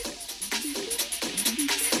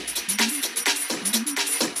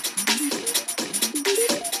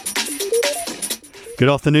Good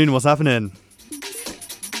afternoon, what's happening?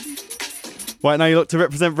 Right now you look to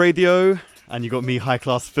Reprezent Radio, and you got me, High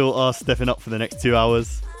Class Filter, stepping up for the next 2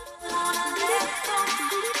 hours.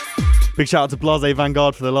 Big shout out to Blase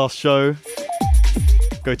Vanguard for the last show.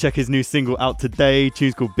 Go check his new single out today.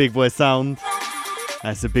 Tune's called Big Boy Sound.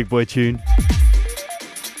 That's a big boy tune.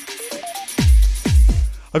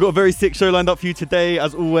 I've got a very sick show lined up for you today.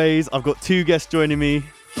 As always, I've got 2 guests joining me.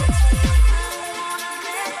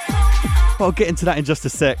 But I'll get into that in just a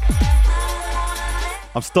sec.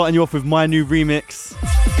 I'm starting you off with my new remix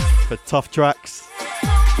for Tough Tracks.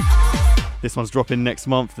 This one's dropping next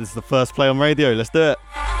month. This is the first play on radio. Let's do it.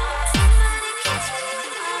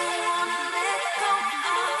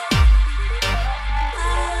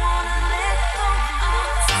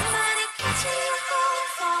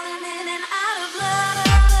 Out of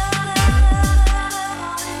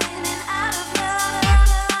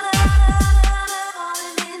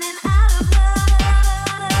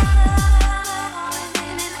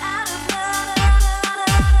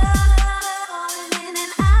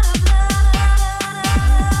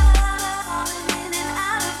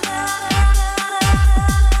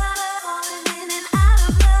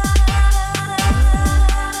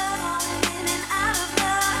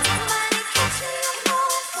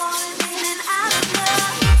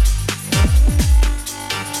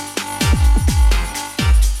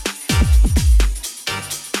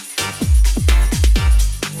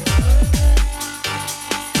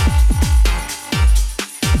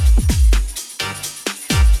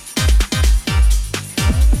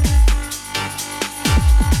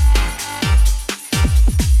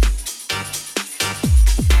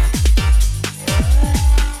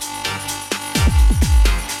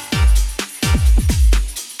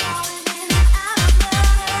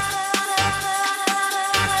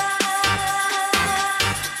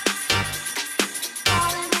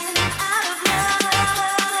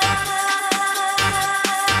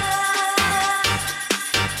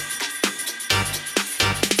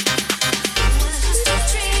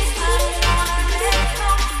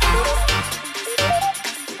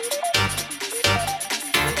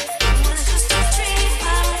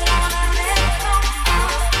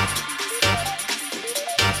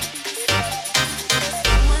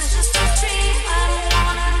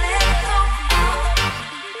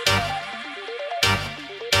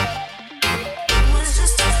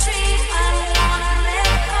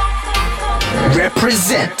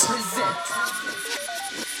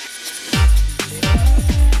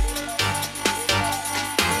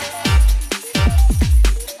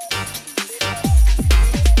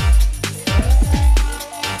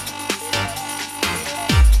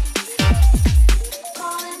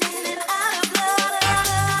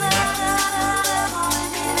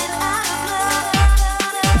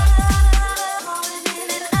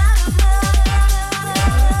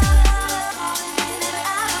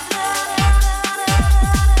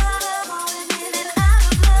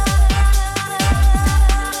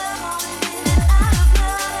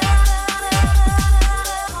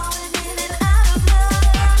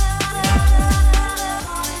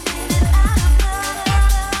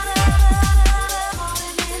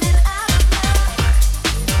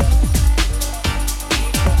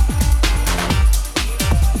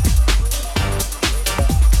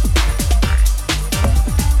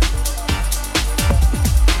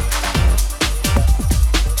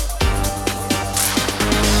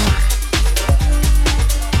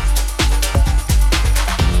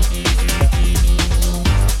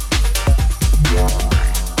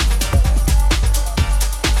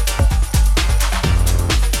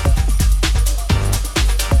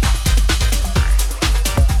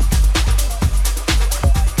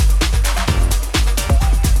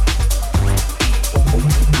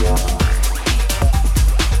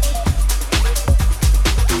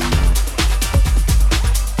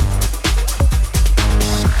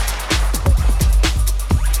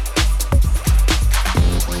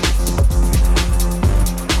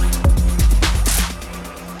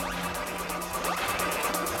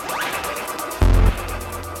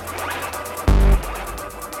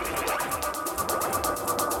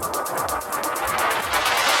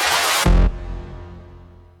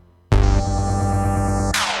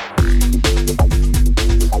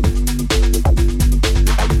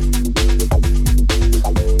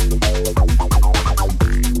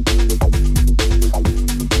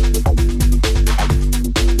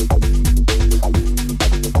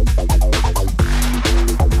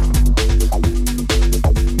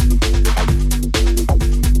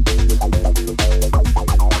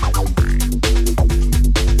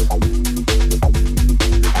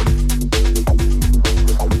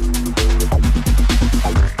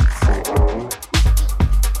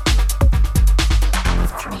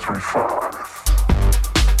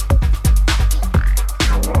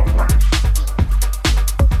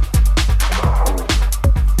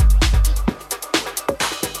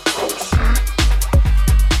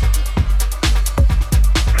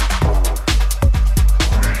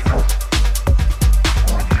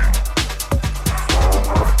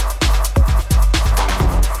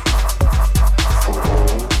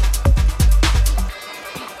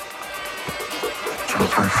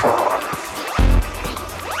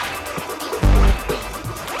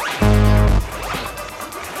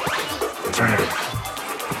alternative.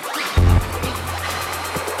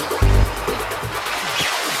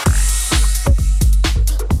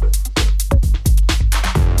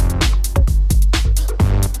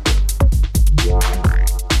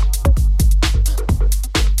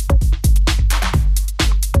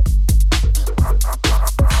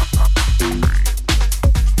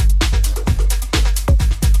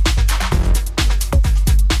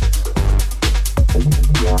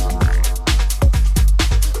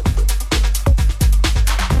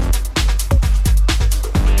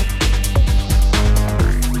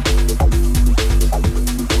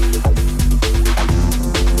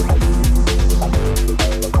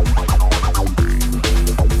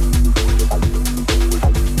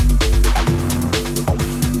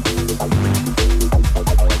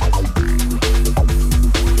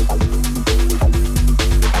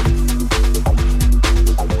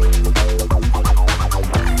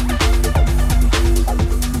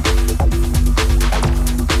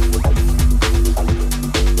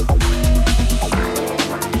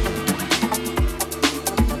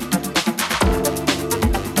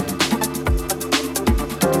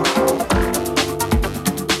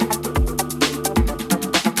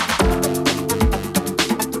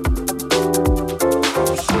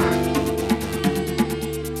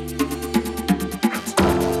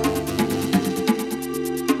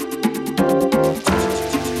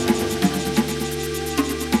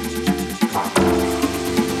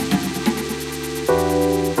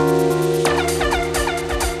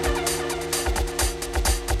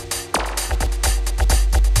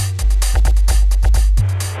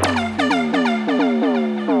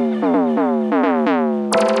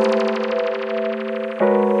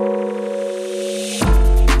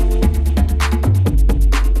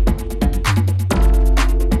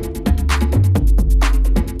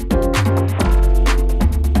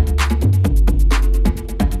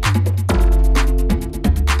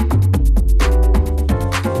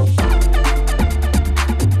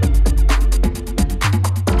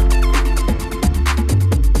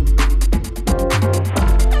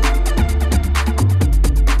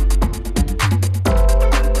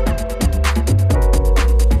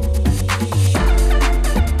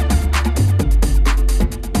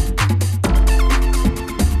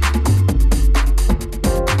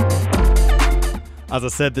 As I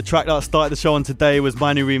said, the track that I started the show on today was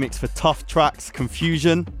my new remix for Tough Tracks,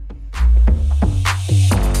 Confusion.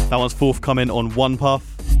 That one's forthcoming on One Puff,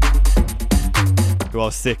 who are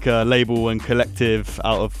a sick label and collective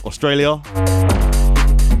out of Australia.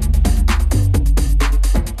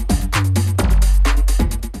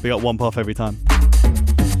 We got One Puff every time.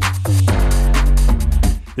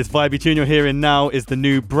 This vibey tune you're hearing now is the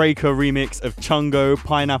new Breaker remix of Chungo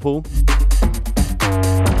Pineapple.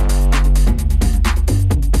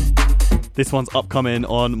 This one's upcoming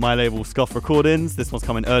on my label Scuff Recordings. This one's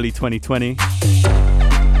coming early 2020.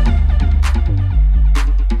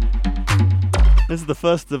 This is the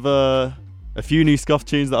first of a few new Scuff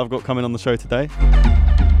tunes that I've got coming on the show today.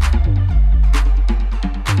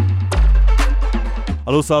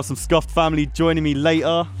 I'll also have some Scuffed family joining me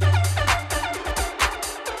later.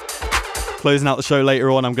 Closing out the show later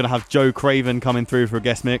on, I'm going to have Joe Craven coming through for a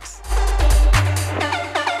guest mix.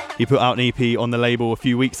 He put out an EP on the label a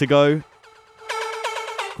few weeks ago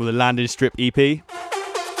called the Landing Strip EP.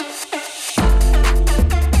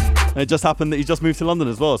 And it just happened that he just moved to London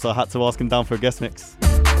as well, so I had to ask him down for a guest mix.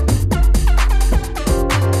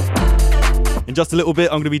 In just a little bit,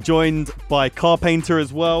 I'm going to be joined by Carpainter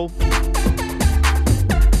as well,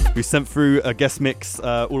 who sent through a guest mix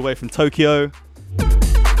all the way from Tokyo.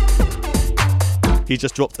 He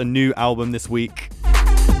just dropped a new album this week.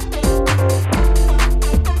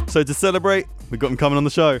 So to celebrate, we've got him coming on the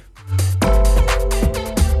show.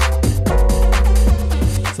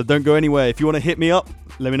 So don't go anywhere. If you want to hit me up,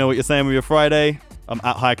 let me know what you're saying with your Friday. I'm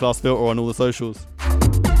at High Class Filter on all the socials.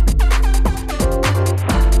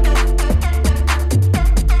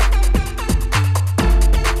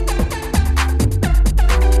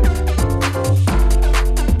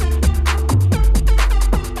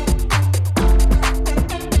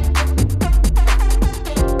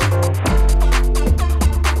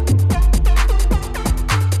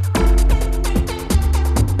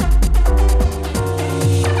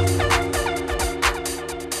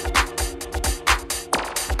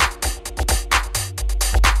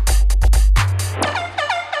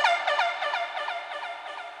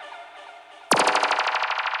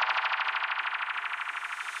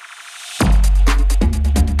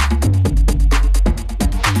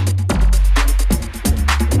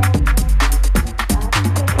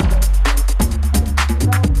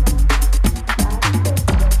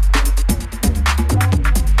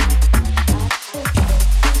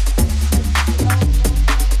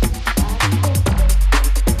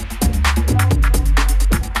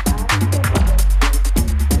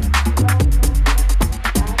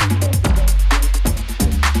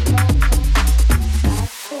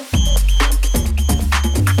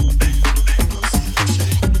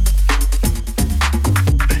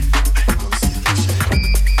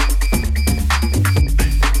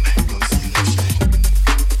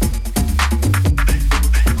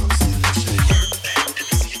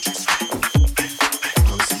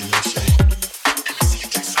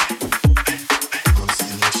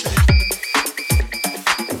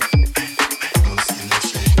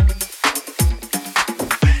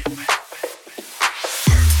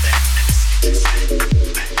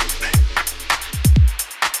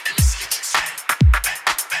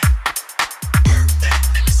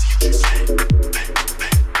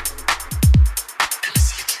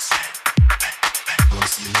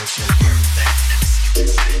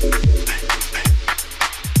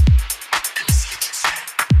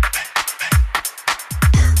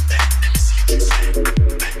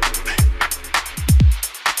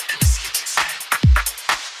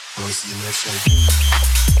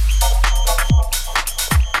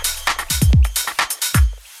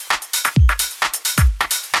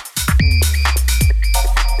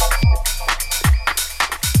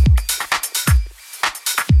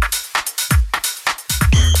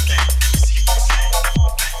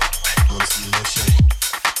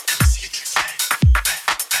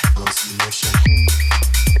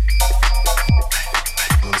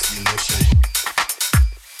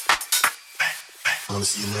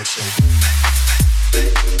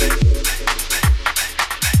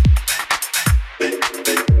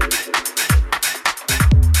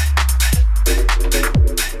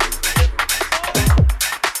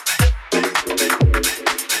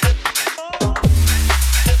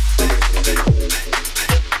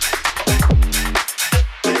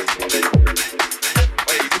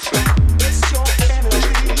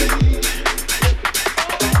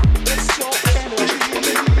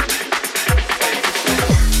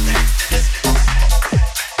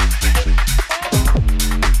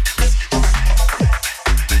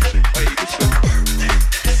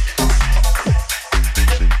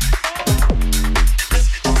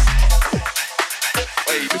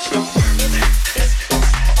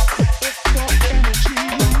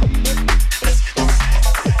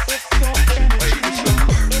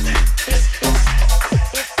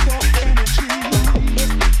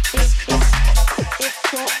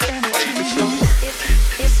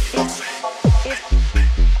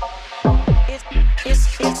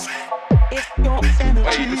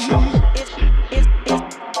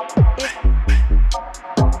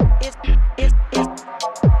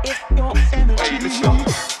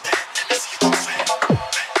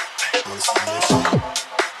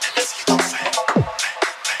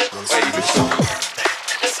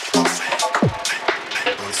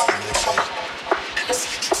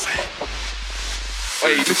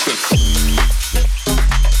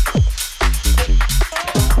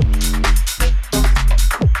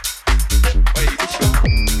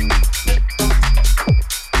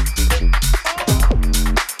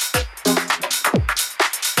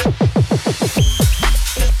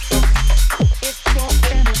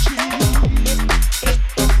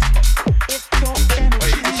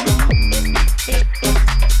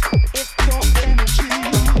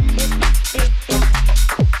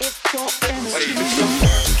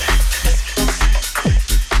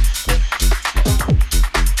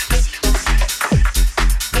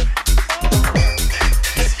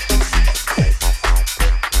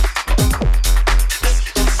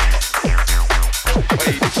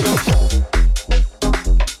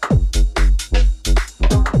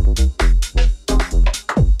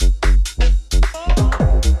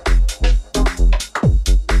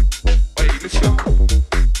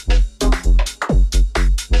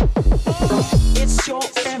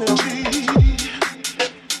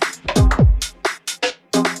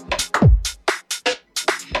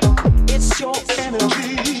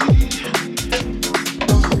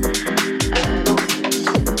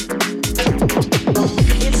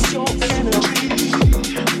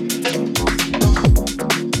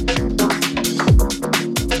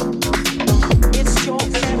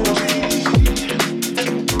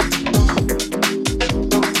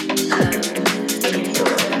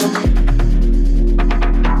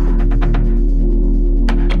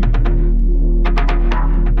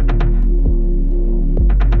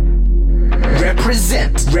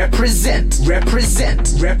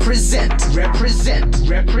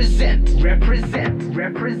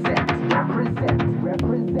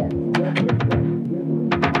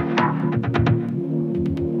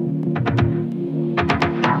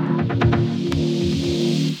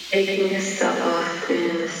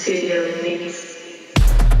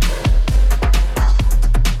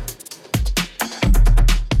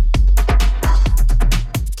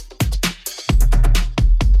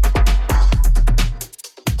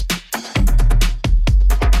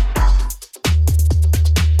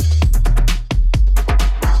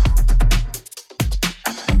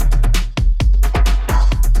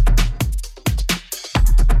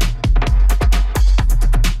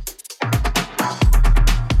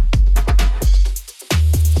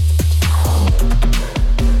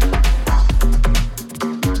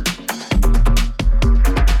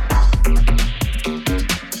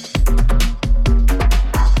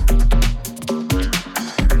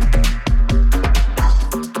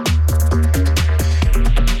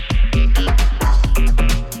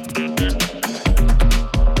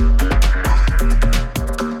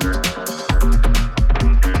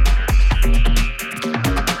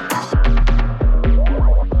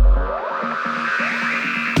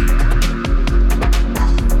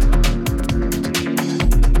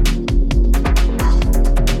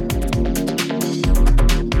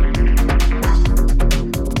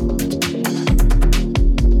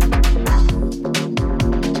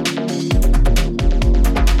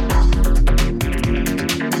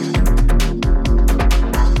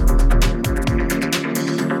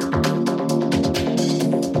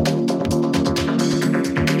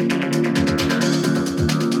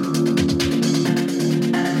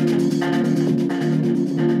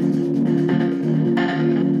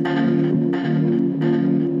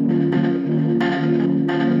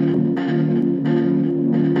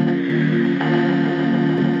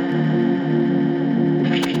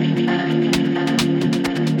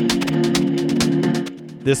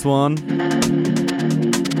 This one,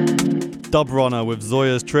 Dub Runner with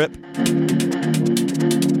Zoya's Trip.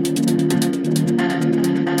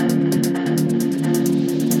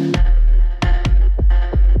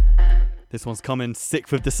 This one's coming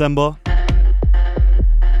 6th of December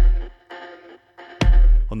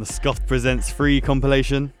on the Scuffed Presents Free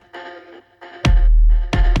compilation.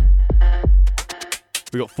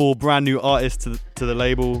 We got 4 brand new artists to the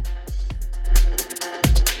label,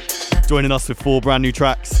 joining us with 4 brand new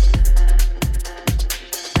tracks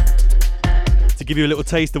to give you a little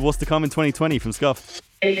taste of what's to come in 2020 from Scuffed.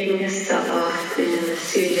 Taking a start off in the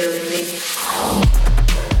studio with me.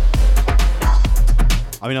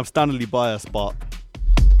 I mean, I'm standardly biased, but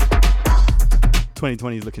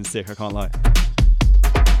 2020 is looking sick, I can't lie.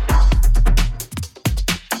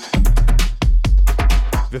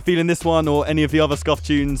 If you're feeling this one or any of the other Scuffed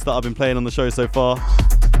tunes that I've been playing on the show so far,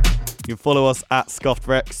 you can follow us at Scuffed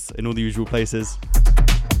Rex in all the usual places.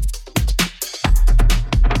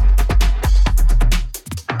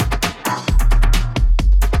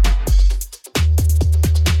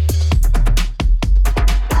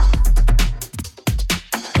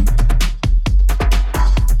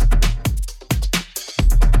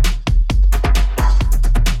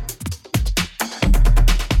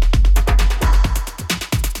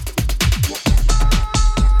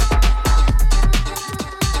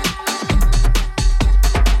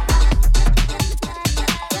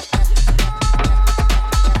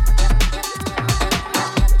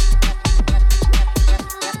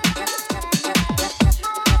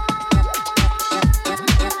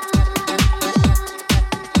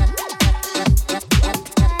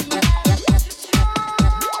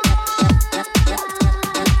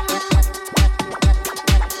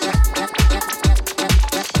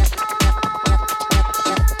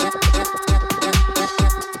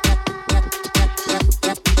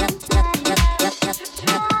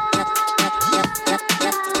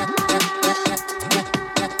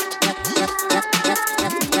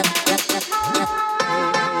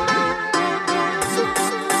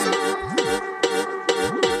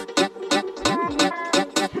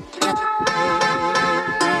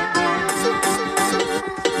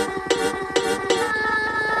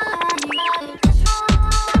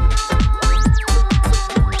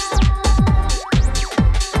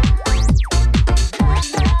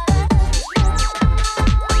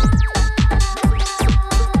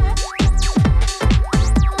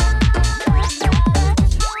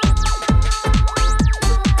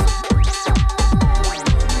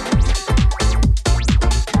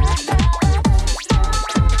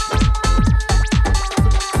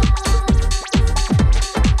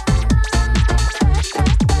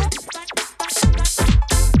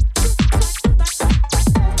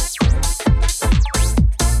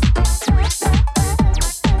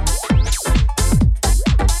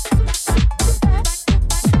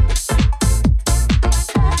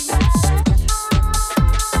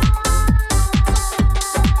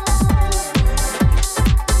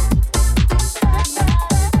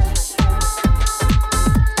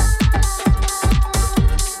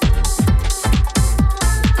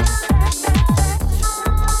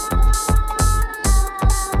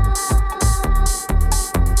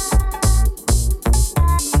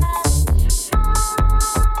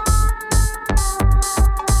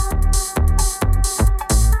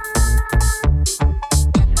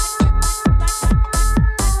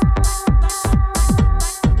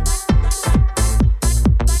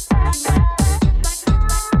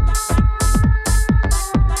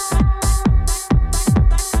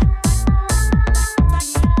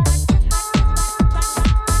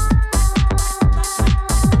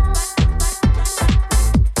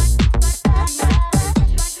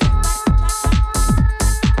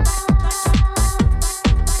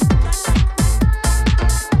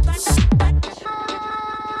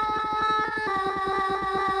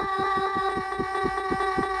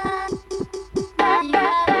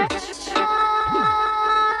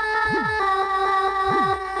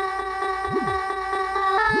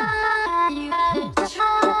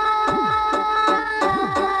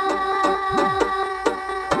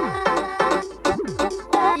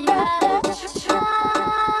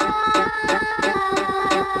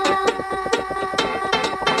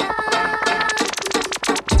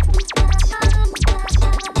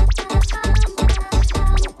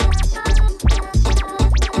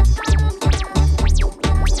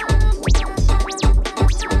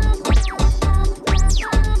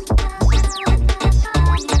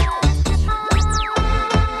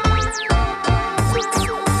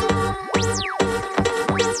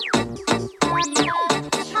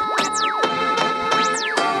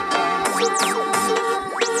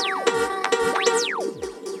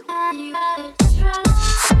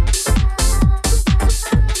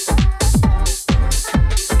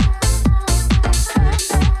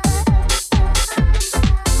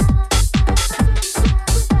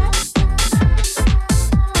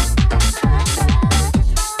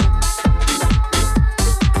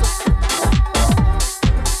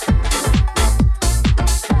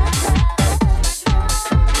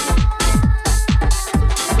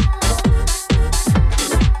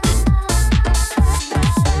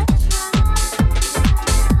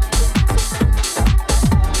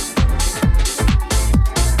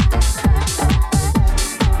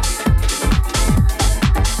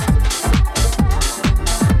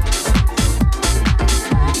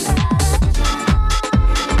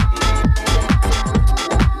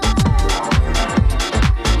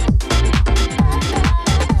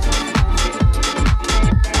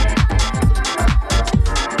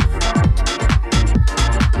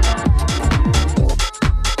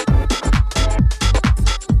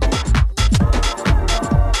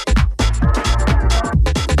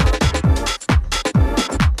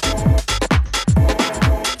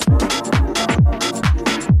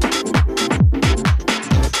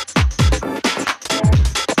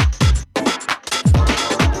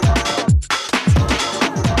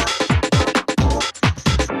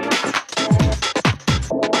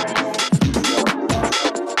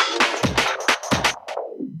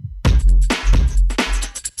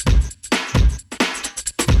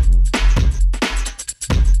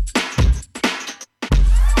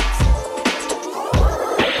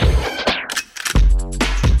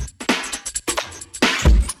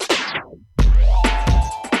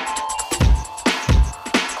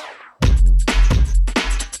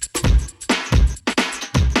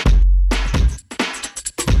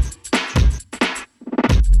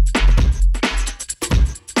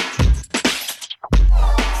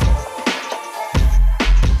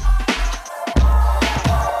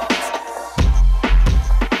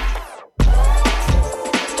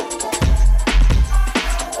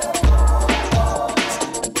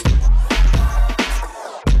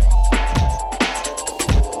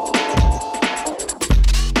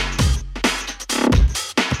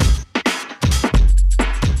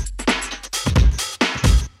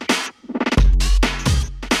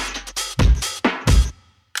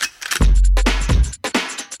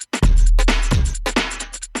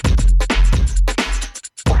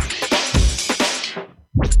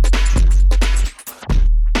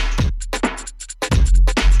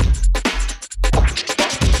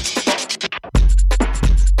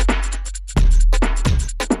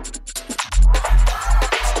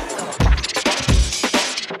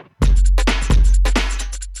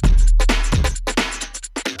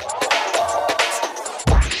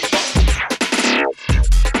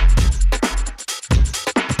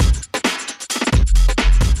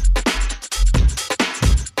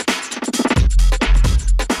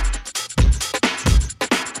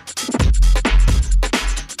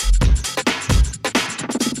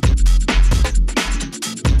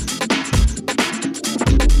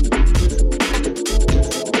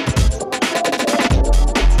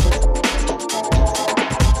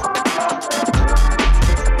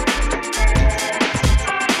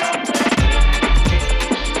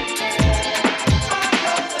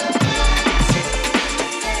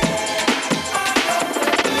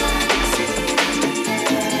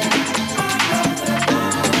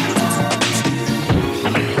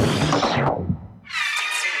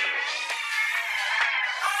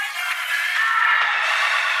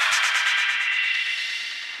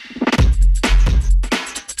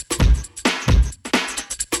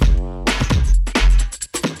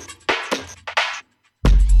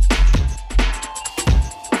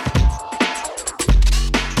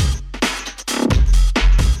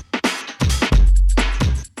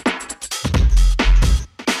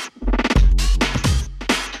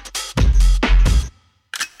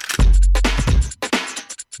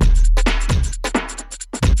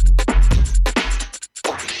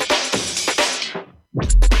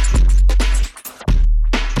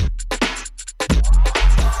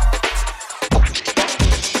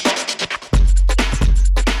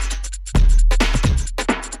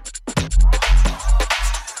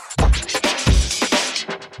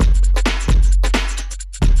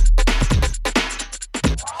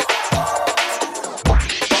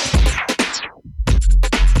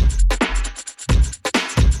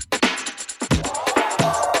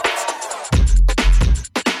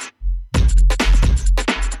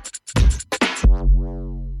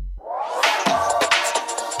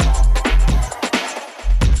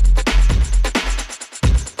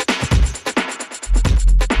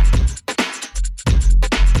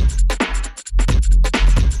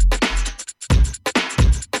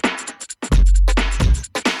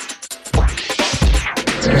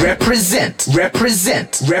 Represent,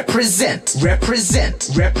 represent, represent, represent,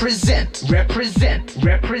 represent, represent,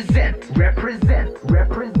 represent, represent,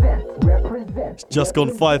 represent, represent. It's just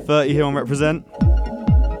gone 5:30 here on Represent.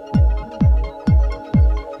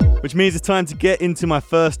 Which means it's time to get into my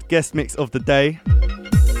first guest mix of the day.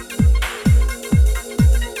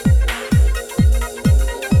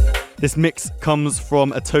 This mix comes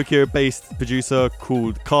from a Tokyo-based producer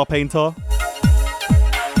called Carpainter,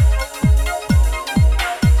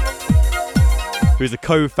 who's a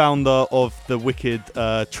co-founder of the wicked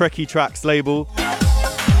Trekkie Tracks label,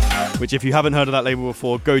 which if you haven't heard of that label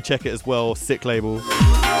before, go check it as well, sick label.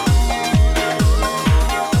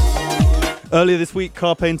 Earlier this week,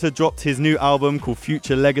 Carpainter dropped his new album called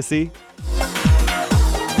Future Legacy.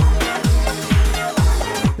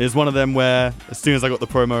 It was one of them where, as soon as I got the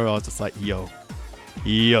promo, I was just like, yo,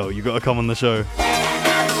 you gotta come on the show.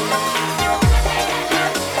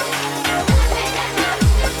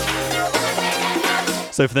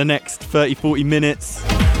 So for the next 30-40 minutes,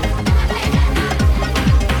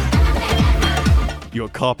 you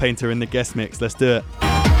got Carpainter in the guest mix. Let's do it.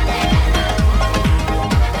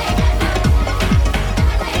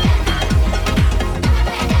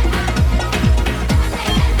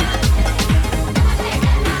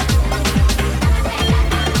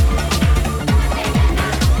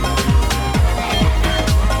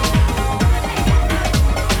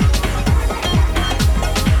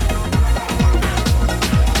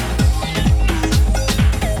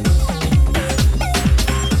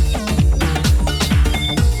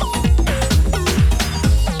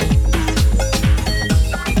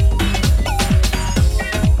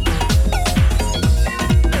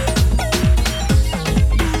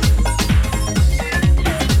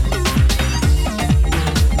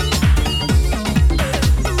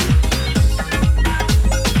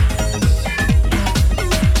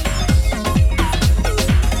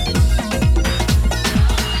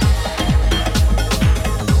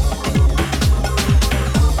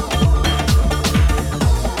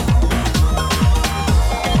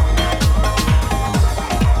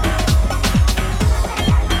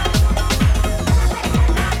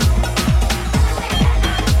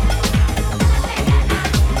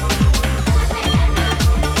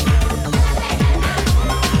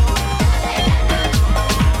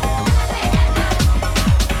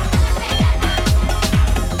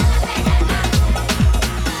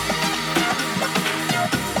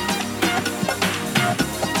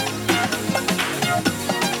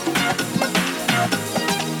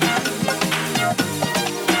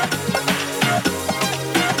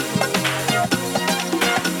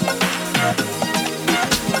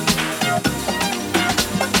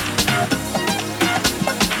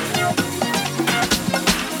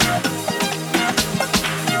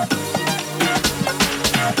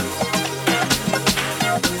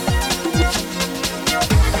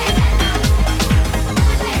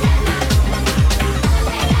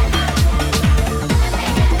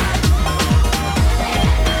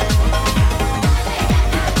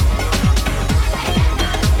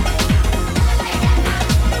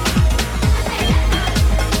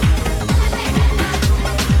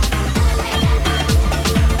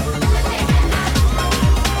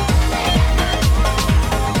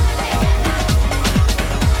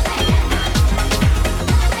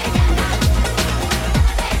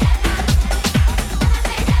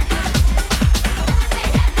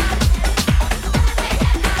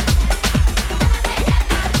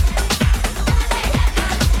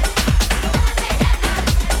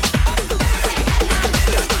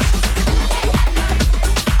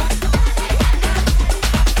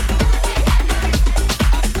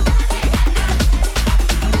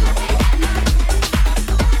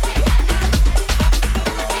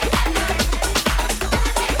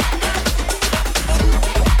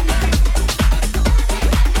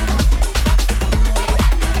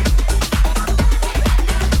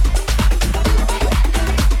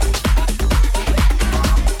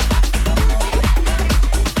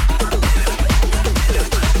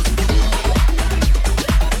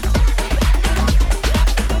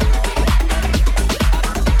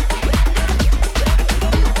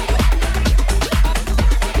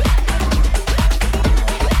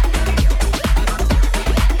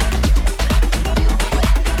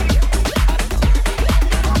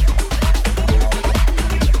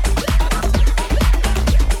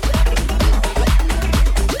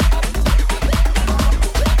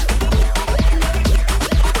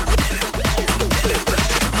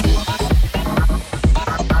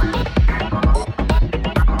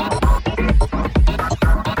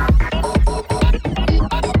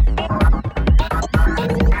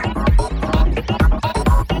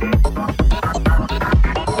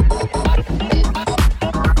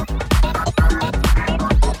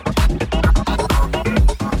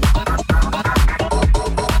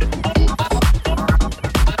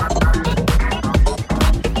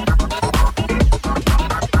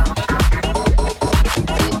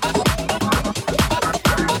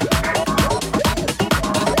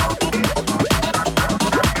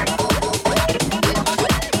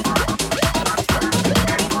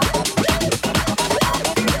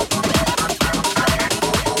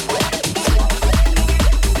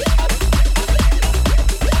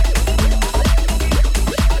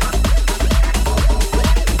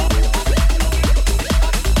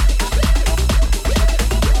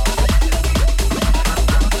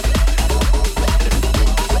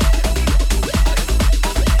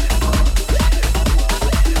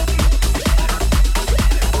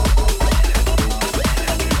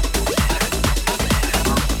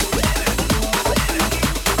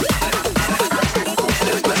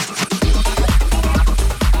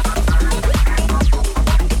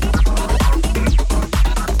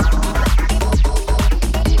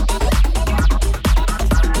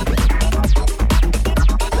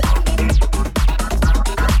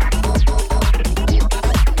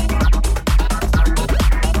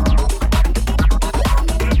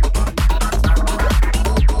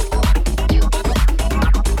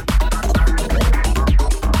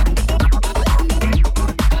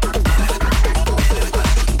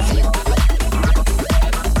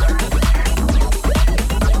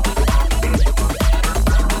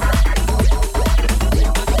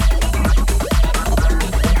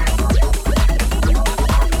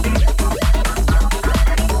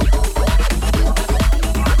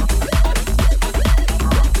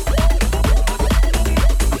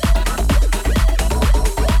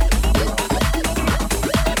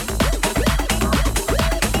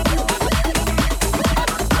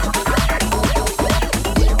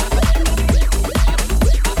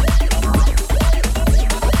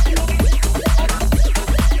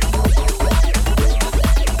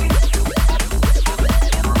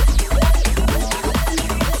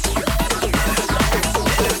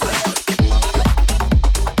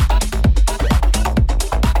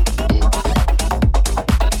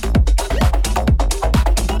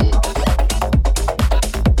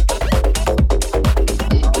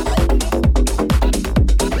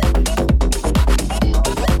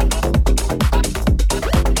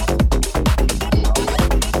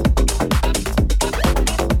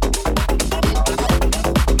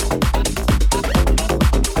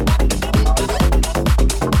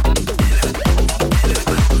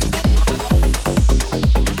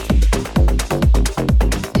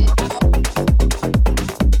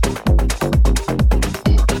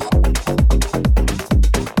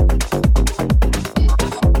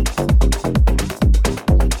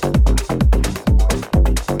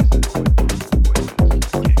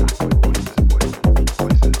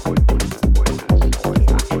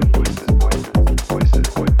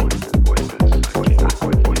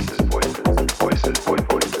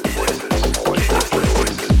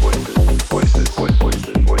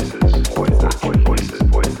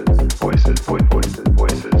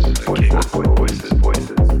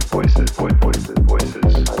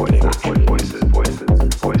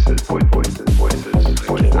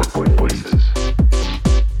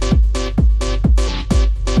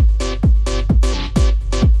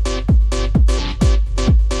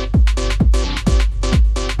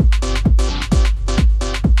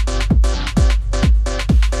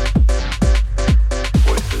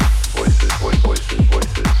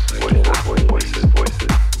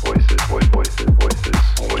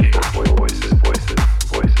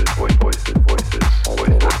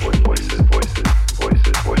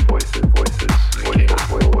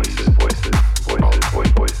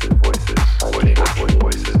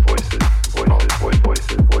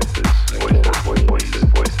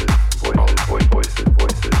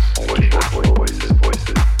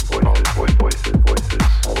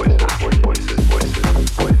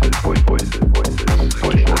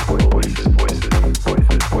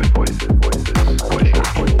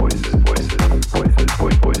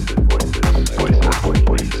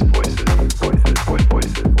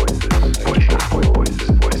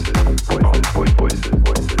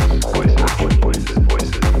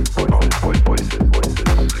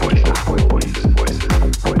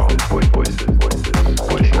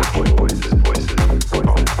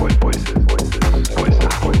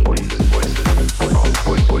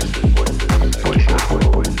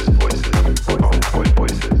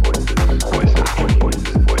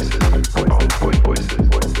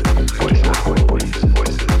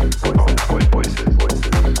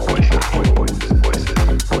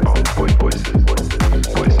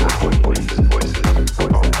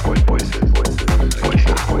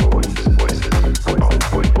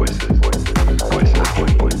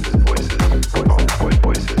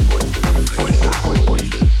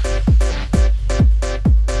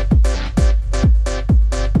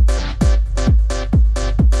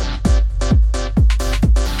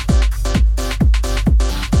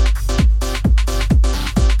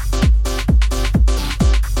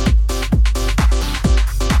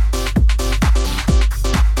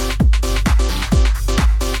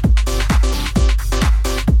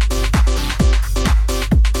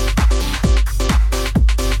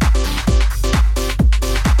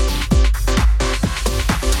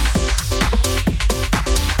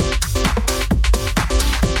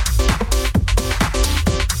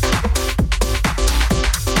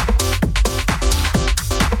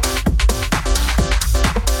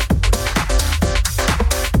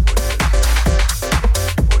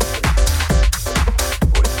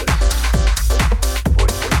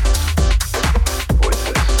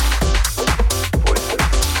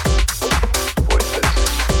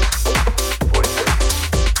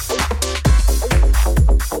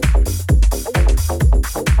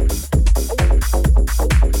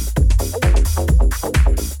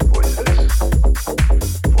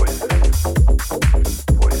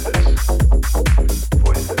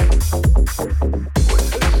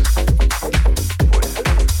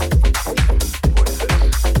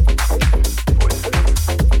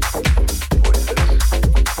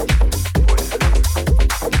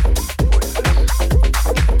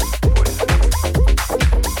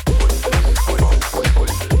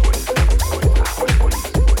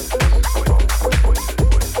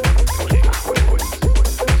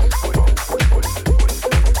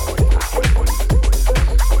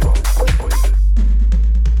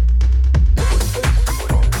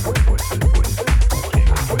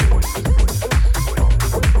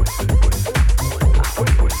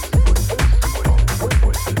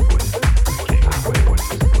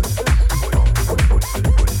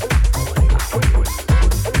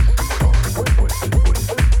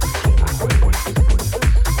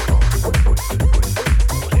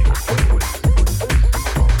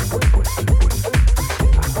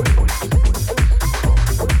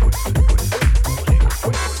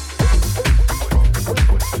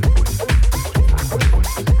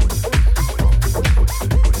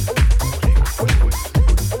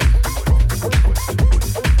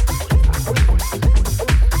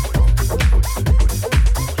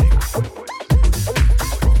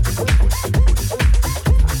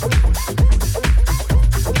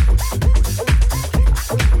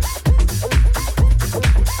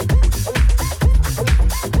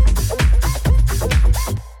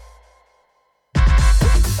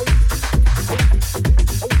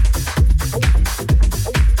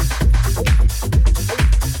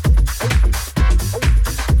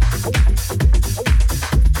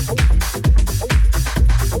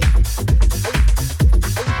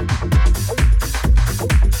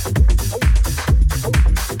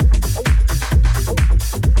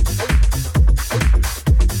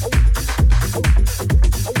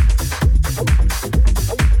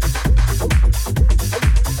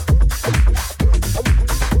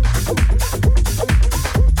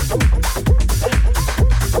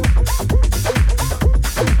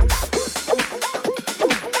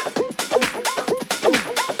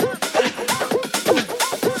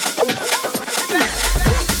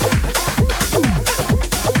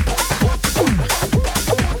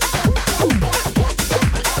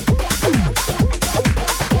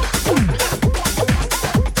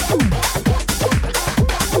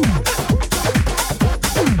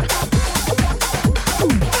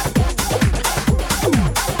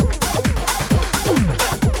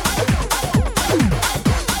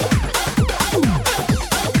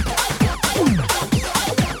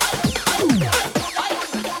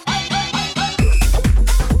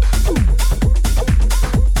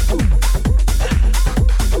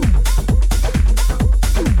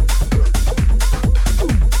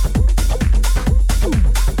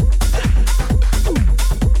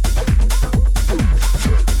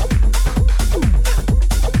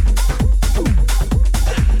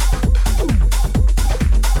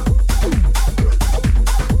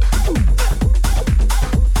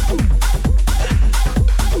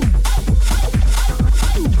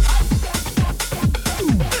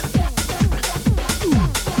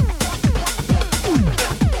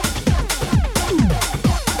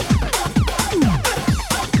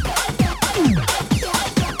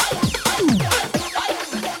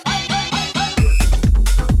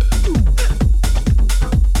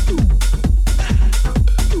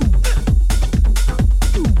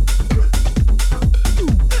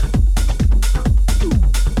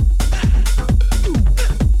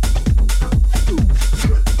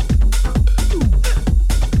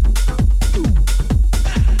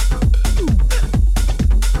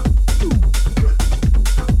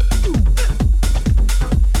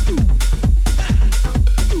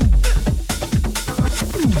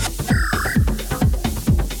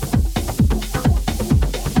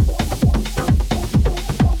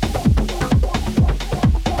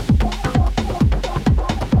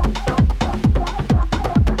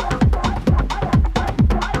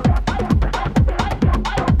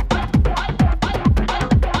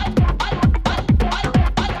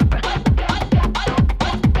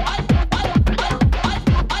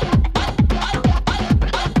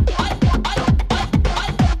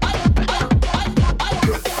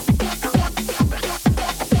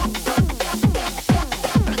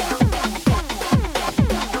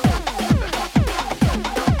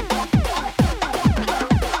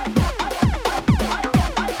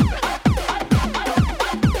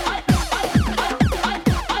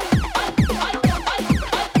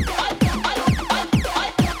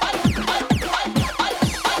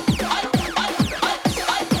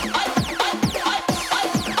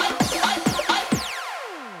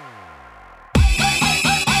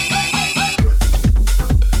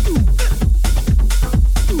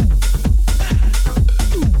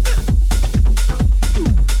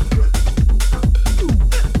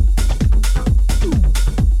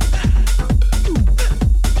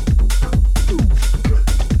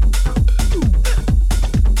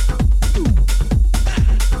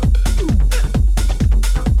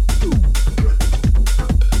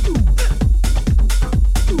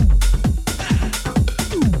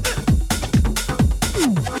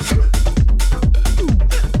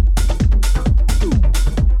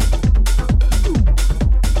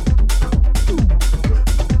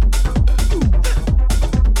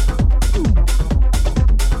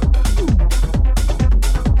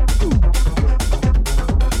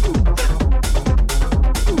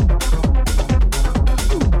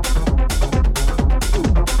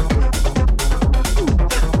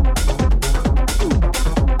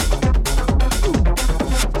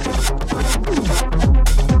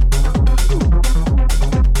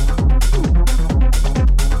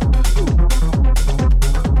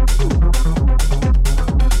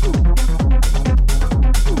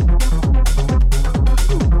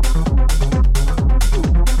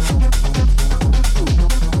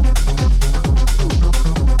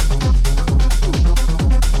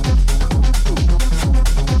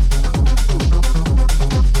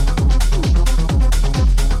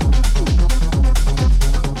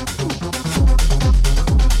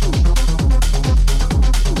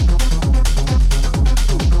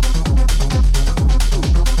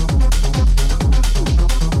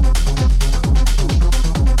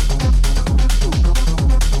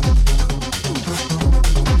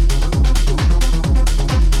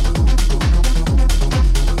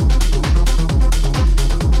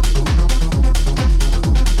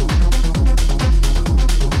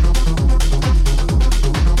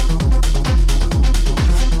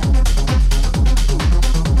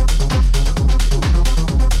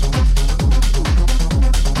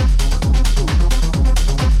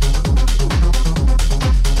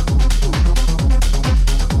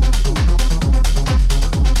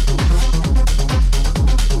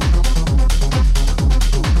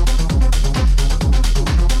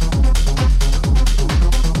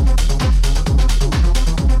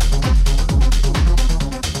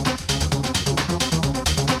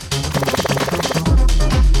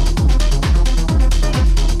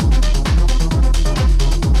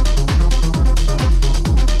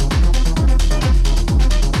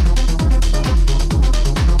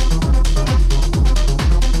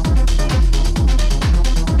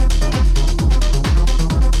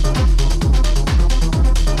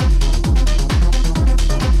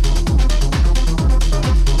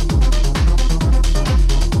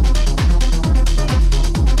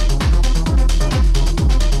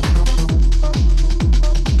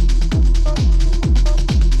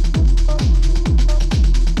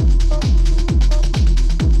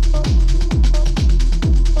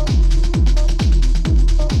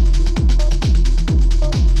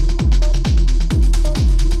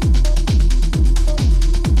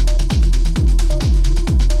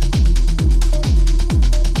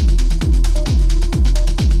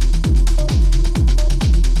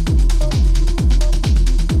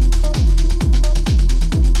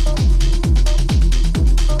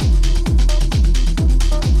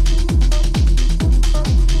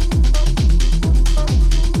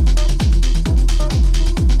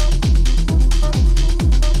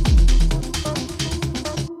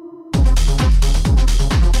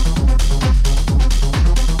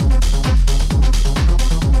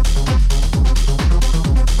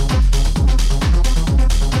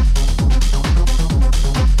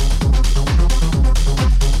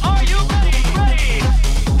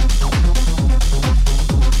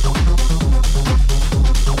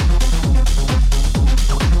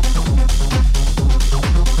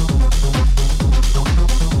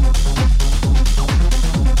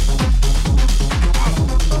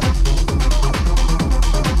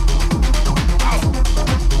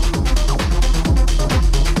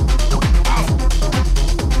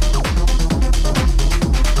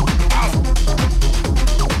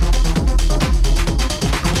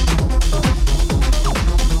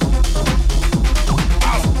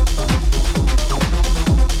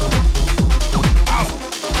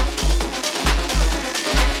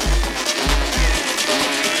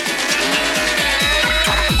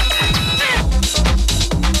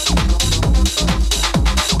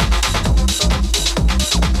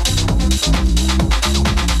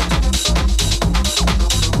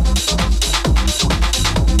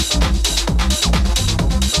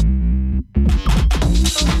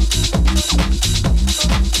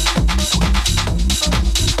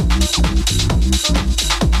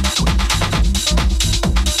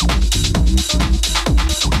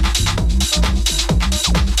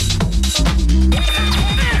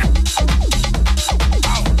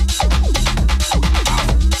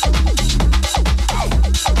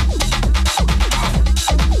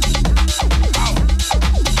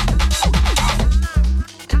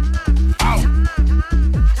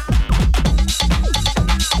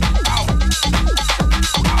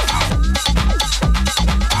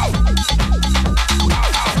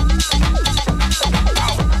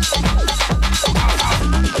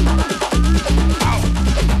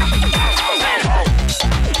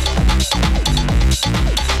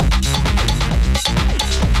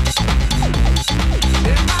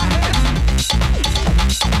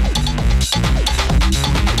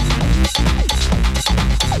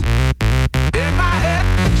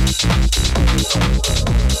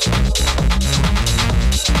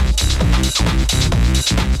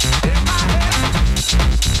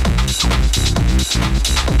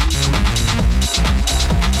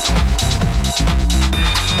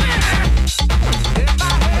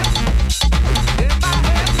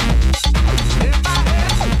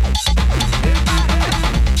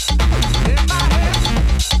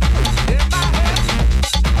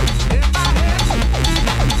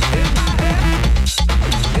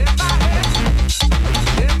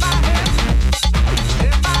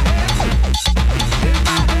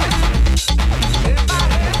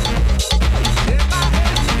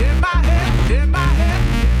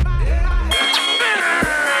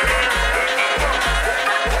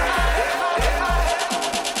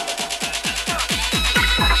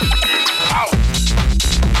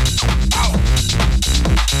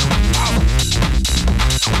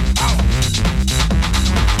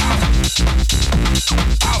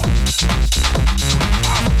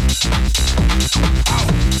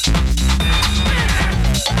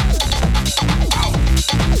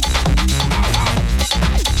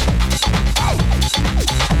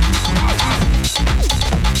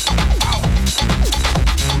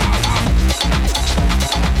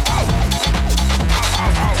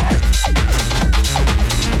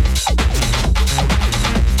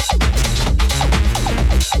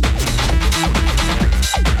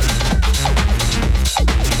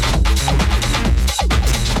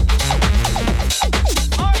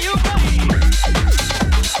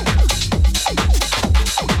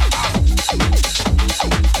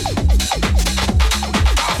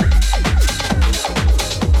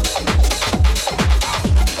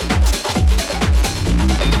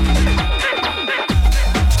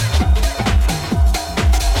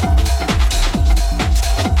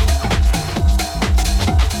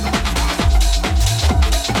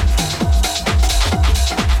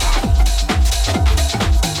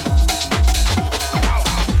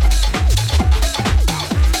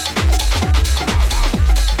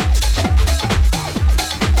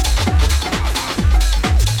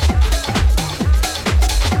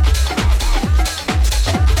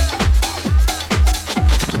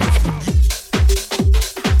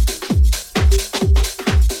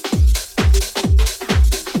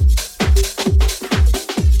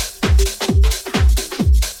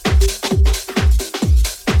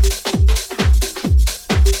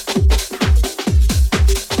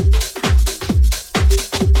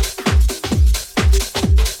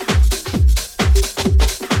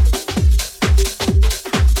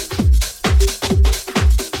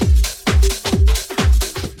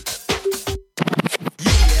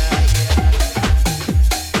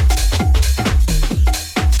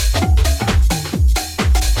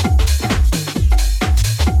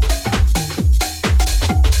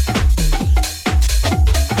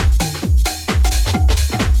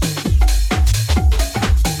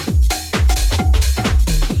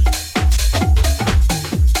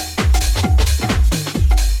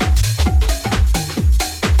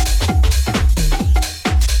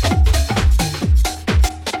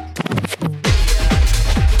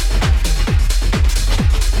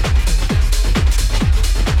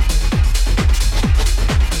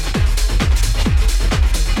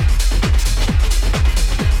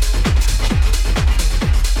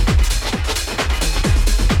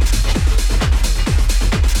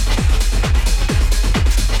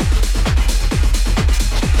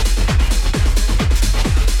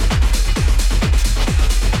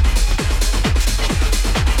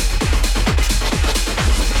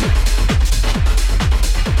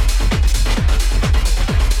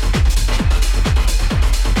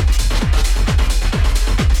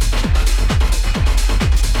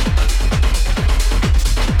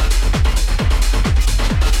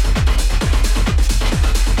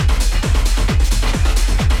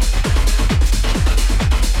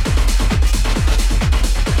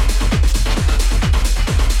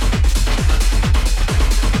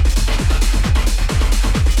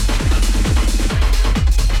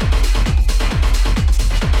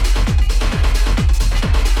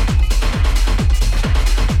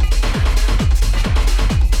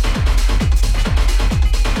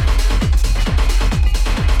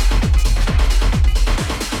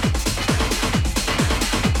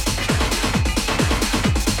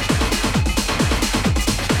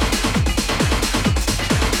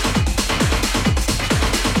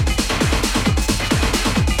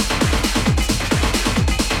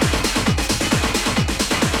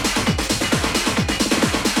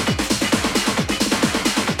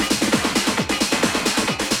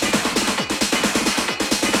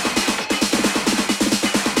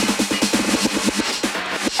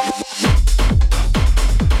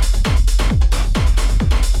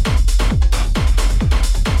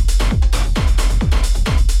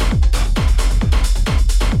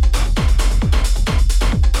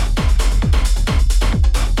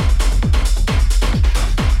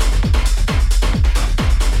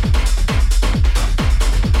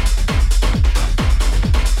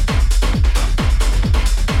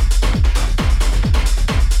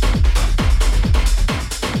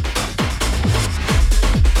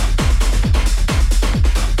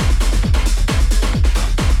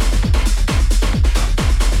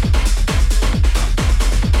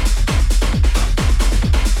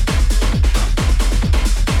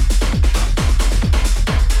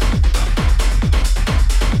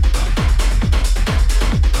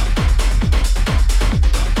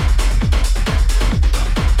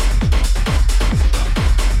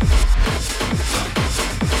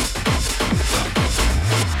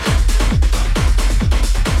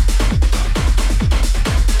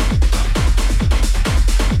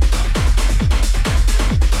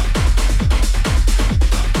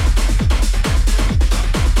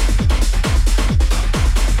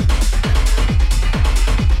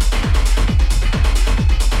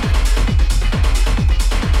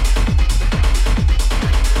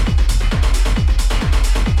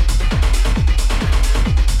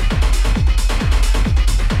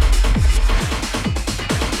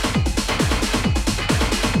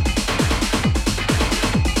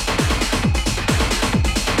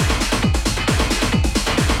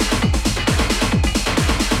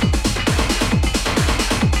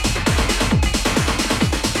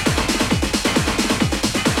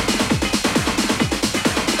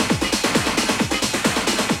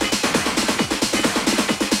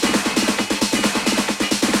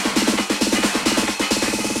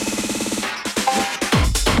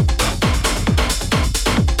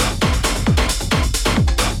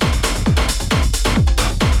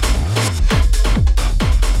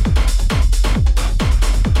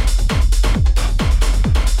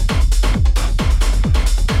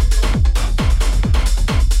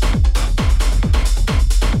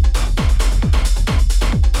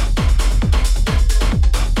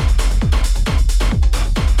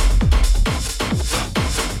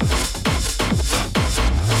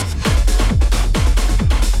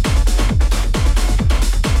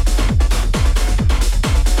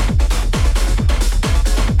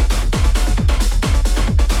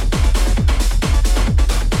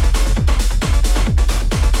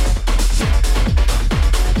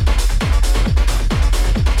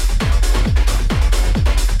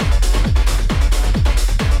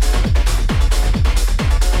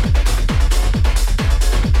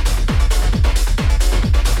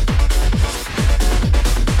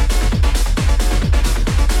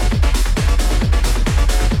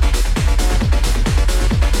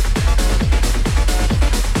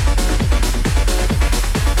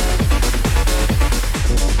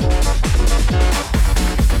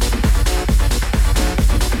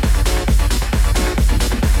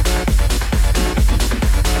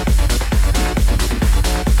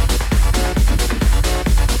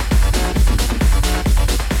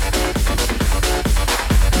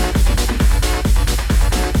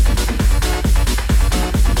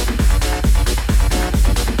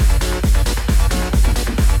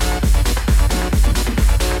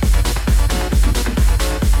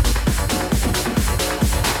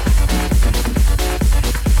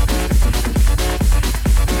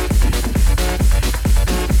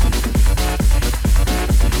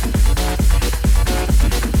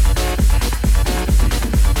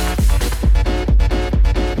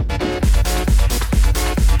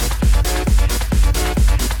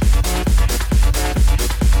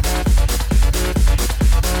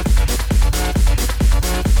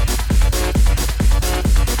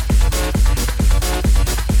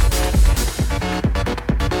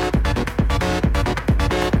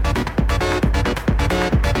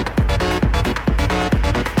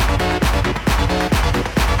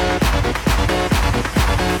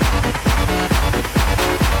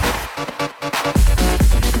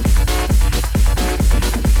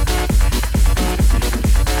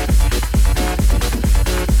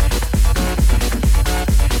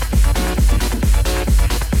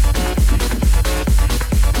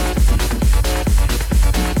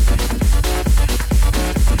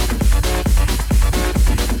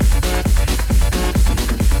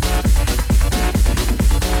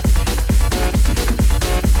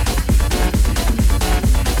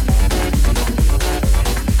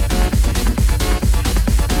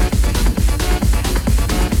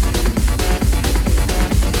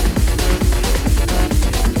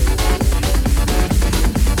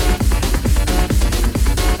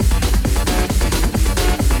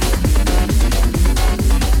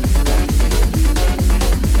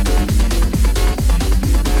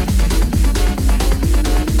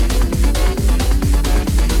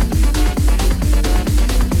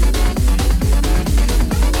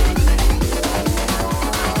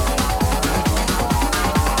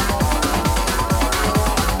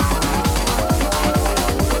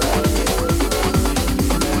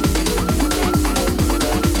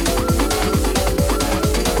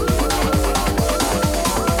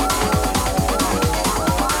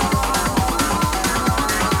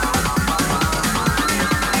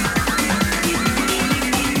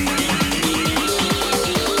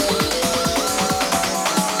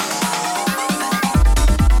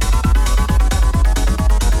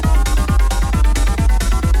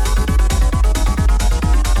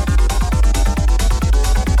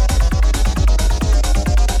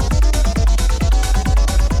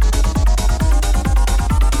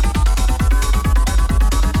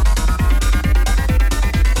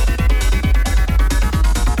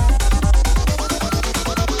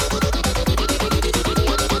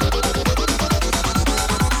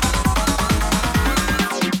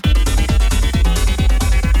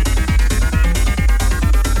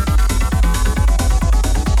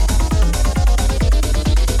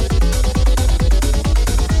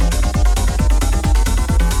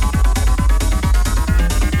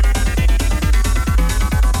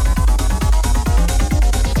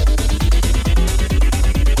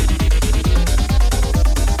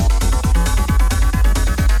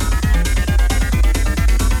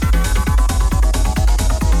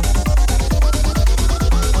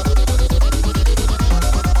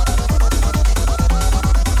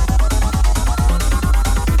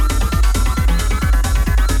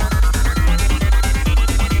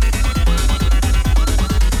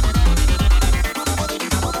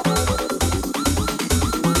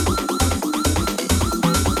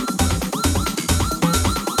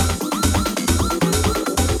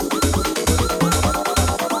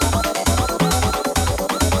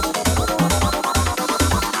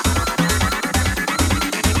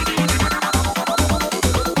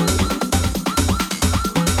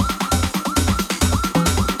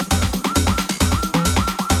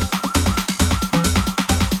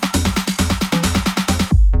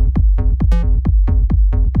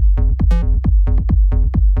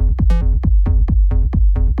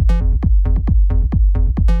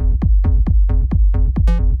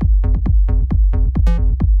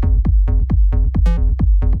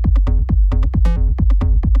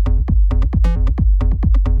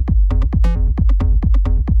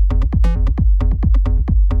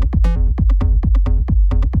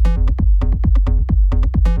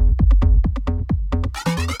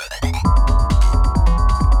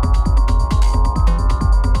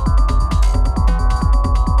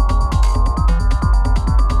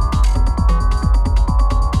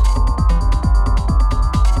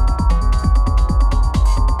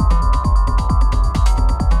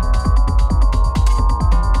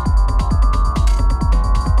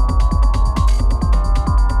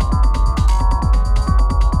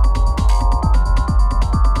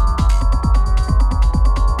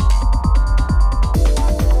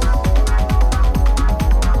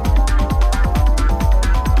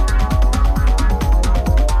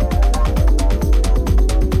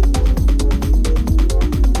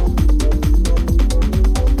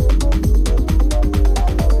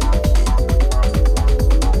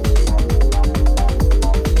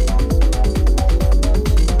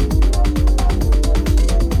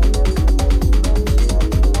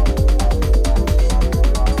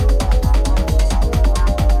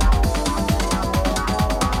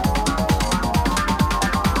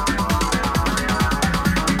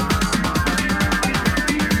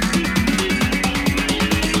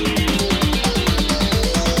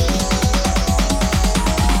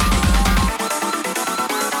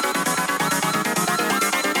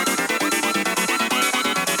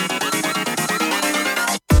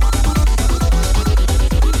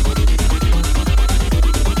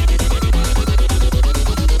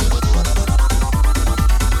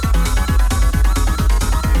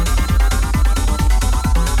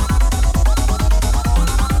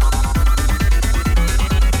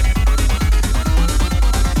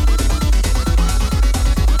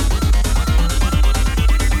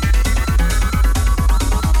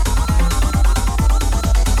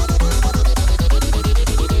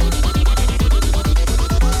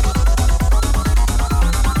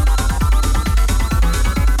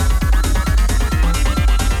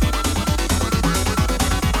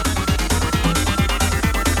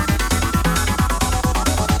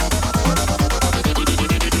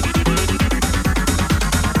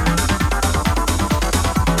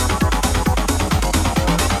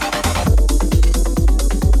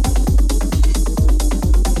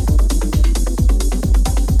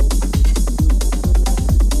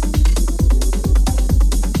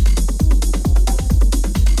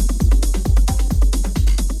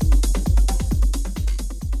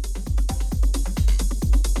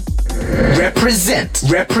 Represent,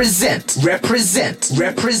 represent, represent,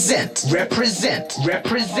 represent, represent,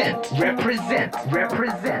 represent, represent,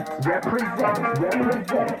 represent, represent.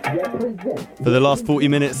 For the last 40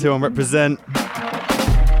 minutes here on Represent,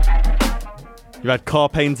 you had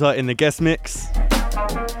Carpainter in the guest mix.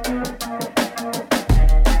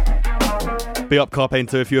 Big up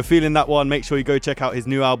Carpainter. If you're feeling that one, make sure you go check out his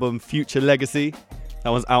new album, Future Legacy. That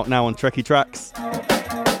one's out now on Trekkie Tracks.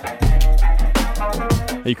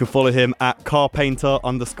 And you can follow him at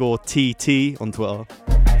Carpainter_TT on Twitter.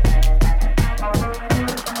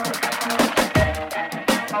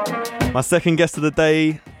 My second guest of the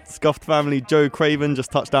day, Scuffed family Joe Craven,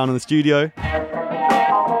 just touched down in the studio.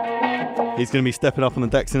 He's going to be stepping up on the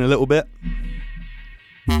decks in a little bit.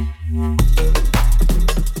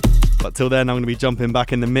 But till then, I'm going to be jumping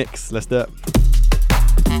back in the mix. Let's do it.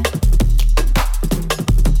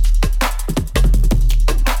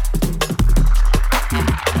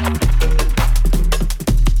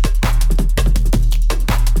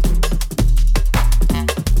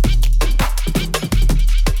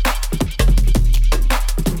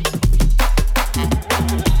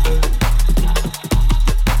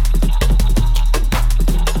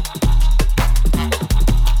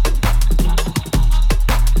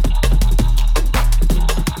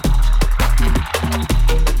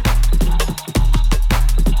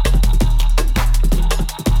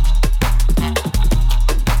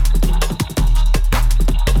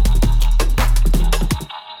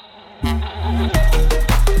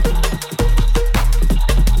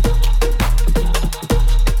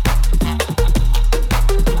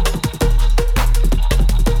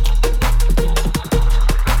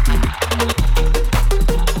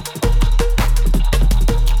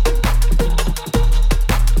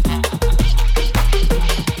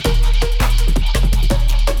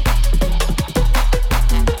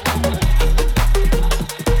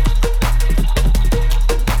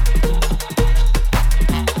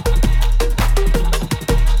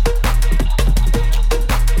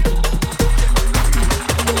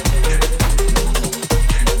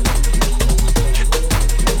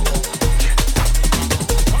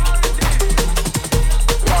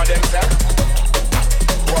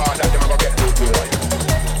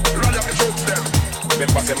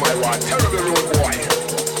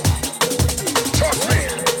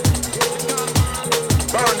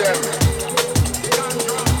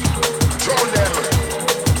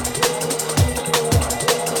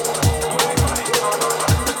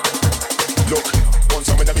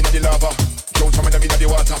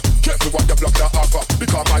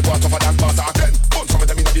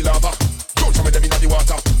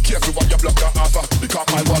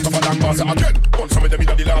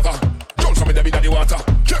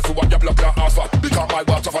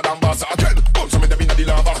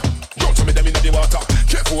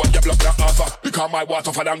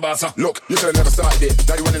 Look, you should have never started it.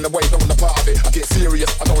 Now you're running away, don't want a part of it. I get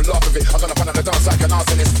serious, I don't laugh with it. I gonna pan on the dance like an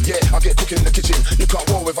arsonist. Yeah, I get cooking in the kitchen. You can't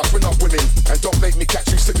roll with us, we're not women. And don't make me catch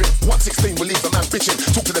you slipping. 116 will leave a man bitching.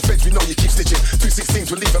 Talk to the feds, we know you keep stitching.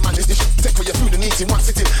 216s will leave a man in dish. Take for your food and eat in one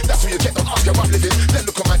sitting. That's where you get, don't ask how I'm living. Then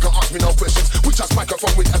look at man, can't ask me no questions. We just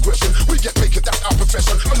microphone with aggression. We get paid, that's our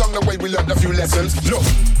profession. Along the way we learned a few lessons. Look,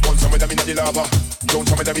 want some of them in the lava. Don't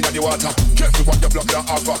some of them in the water. Careful what you block the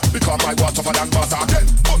offer. Because my water for than water. Again,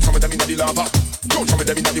 want some of them in the lava. Don't some of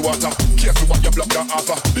them in the water. Careful what you block the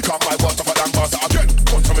offer. Because my water for than water. Again,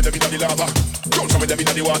 want some of them in the lava. Don't some of them in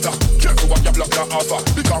the water. Careful what you block the offer.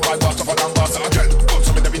 Because my water for than water. Again, want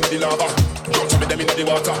some of them in the lava. Don't some of them in the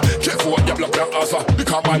water. Careful what you block the offer.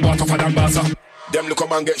 Because my water for than water. Them look a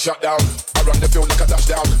man get shut down. I run the field like a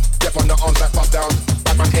touchdown. Step on the arms like pass down.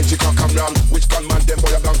 Bad man entry can't come round. Which gunman them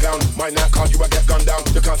boy a gun down. My night card you a get gunned down.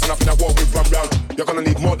 You can't stand up in a war we run round. You're gonna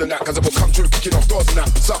need more than that, cause it will come through kicking off doors and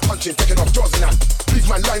that. Start punching, taking off jaws and that. Leave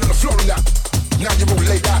my line on the floor and that. Now you're all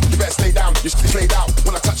laid out, you better stay down. You should be played out.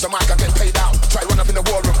 When I touch the mic I get paid out. Try run up in the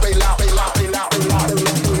war and bail out, bail out, bail out, bail out,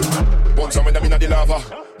 bail out. Want some of them in the lava.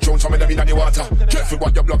 Show some of them in the water. Careful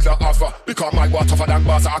what you block the offer. Because my water for than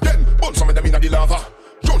water. Again, want some of them in the lava.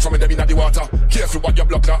 Don't some of them in the water. Careful what you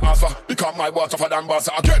block the offer. Because my water for than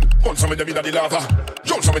water. Again, want some of them in the lava.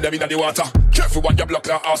 Don't some of them in the water. Careful what you block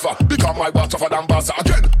the offer. Because my water for than water.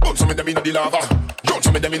 Again, want some of them in the lava. Don't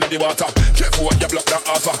some of them in the water. Careful what you block the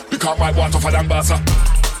offer. Because my water for than water.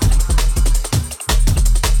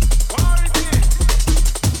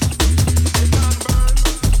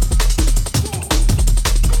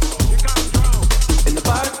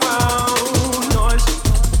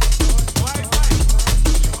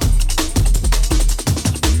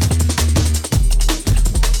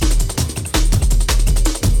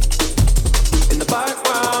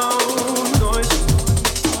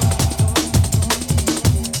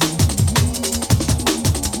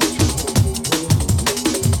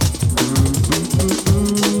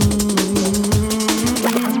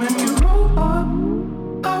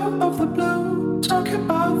 of the blue, talking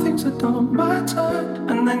about things that don't matter.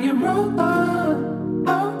 And then you roll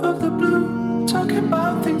out of the blue, talking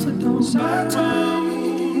about things that don't matter.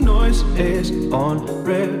 Noise is on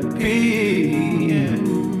repeat.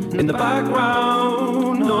 In the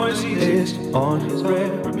background, noise is on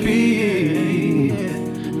repeat.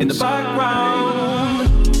 In the background.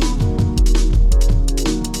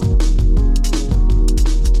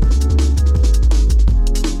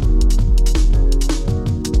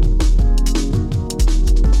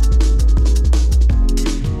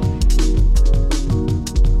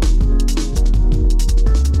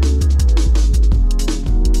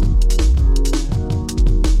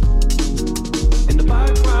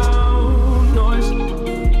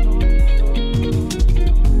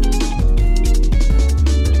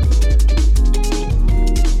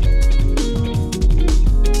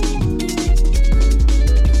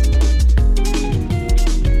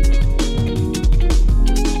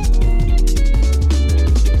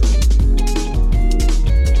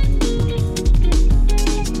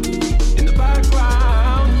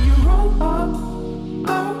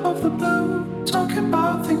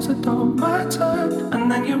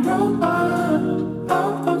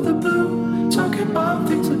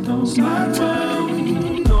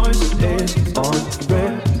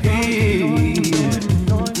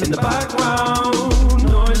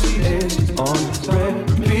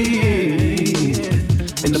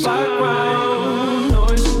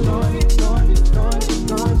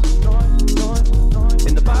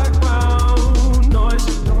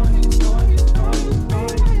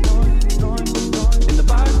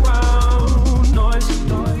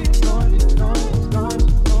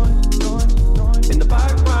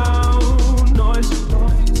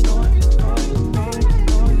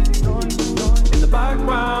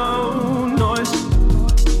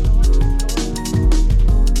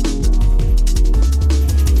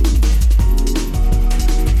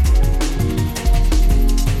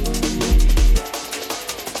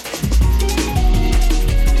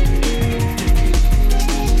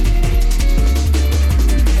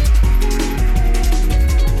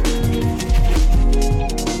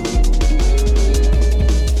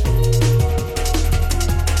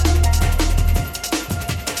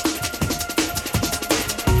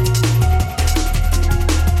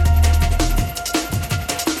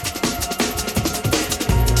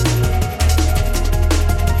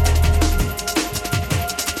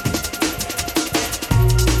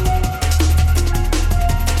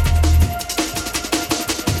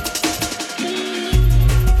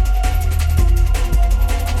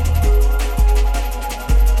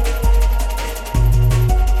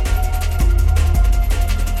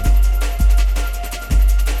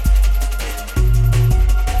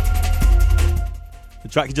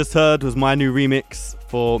 The track you just heard was my new remix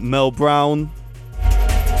for Mel Brown. The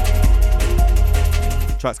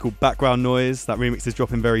track's called Background Noise. That remix is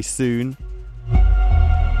dropping very soon.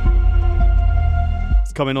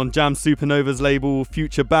 It's coming on Jam Supernova's label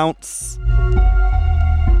Future Bounce.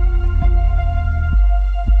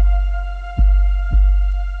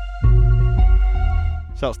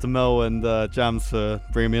 Shouts to Mel and Jams for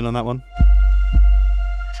bringing me in on that one.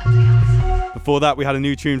 Before that, we had a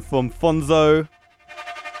new tune from Fonzo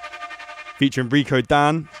featuring Rico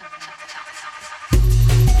Dan.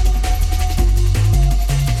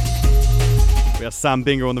 We have Sam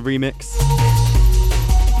Binger on the remix.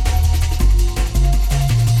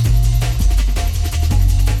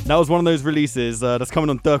 That was one of those releases that's coming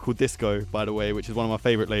on Dirkle Disco, by the way, which is one of my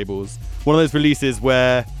favourite labels. One of those releases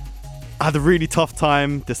where I had a really tough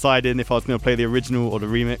time deciding if I was going to play the original or the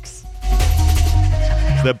remix.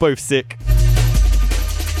 They're both sick.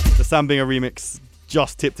 The Sam Binger remix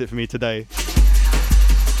just tipped it for me today.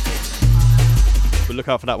 But look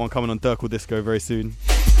out for that one coming on Dirkle Disco very soon.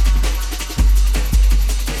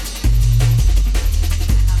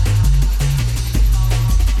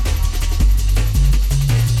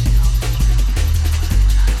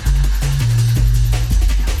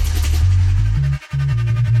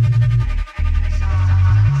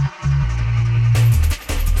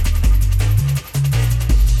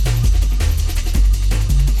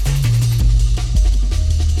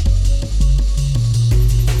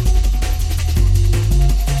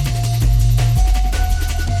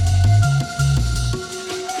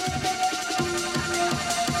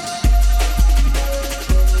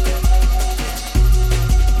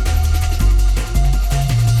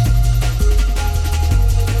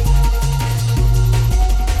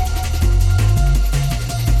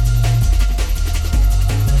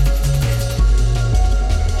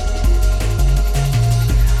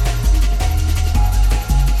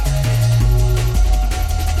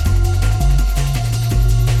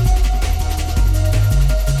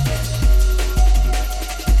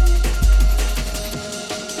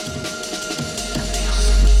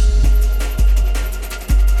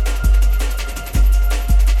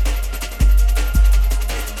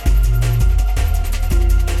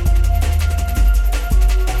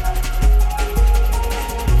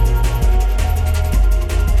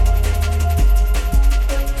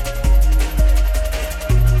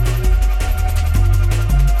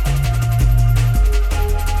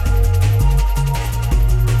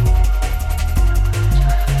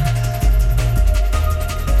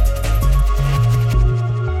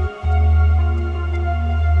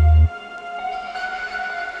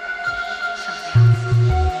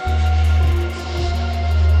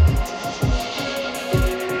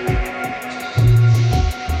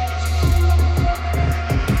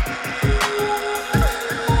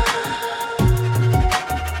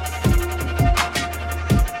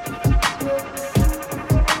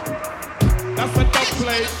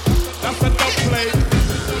 plate. That's a dub plate.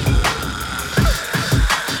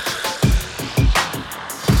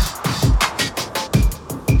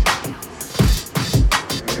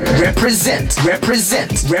 Represent,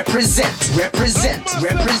 represent, represent, represent,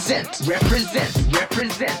 represent, represent,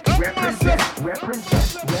 represent, represent,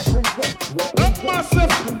 represent,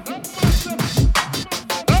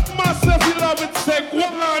 Up massive, you love it, say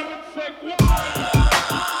one.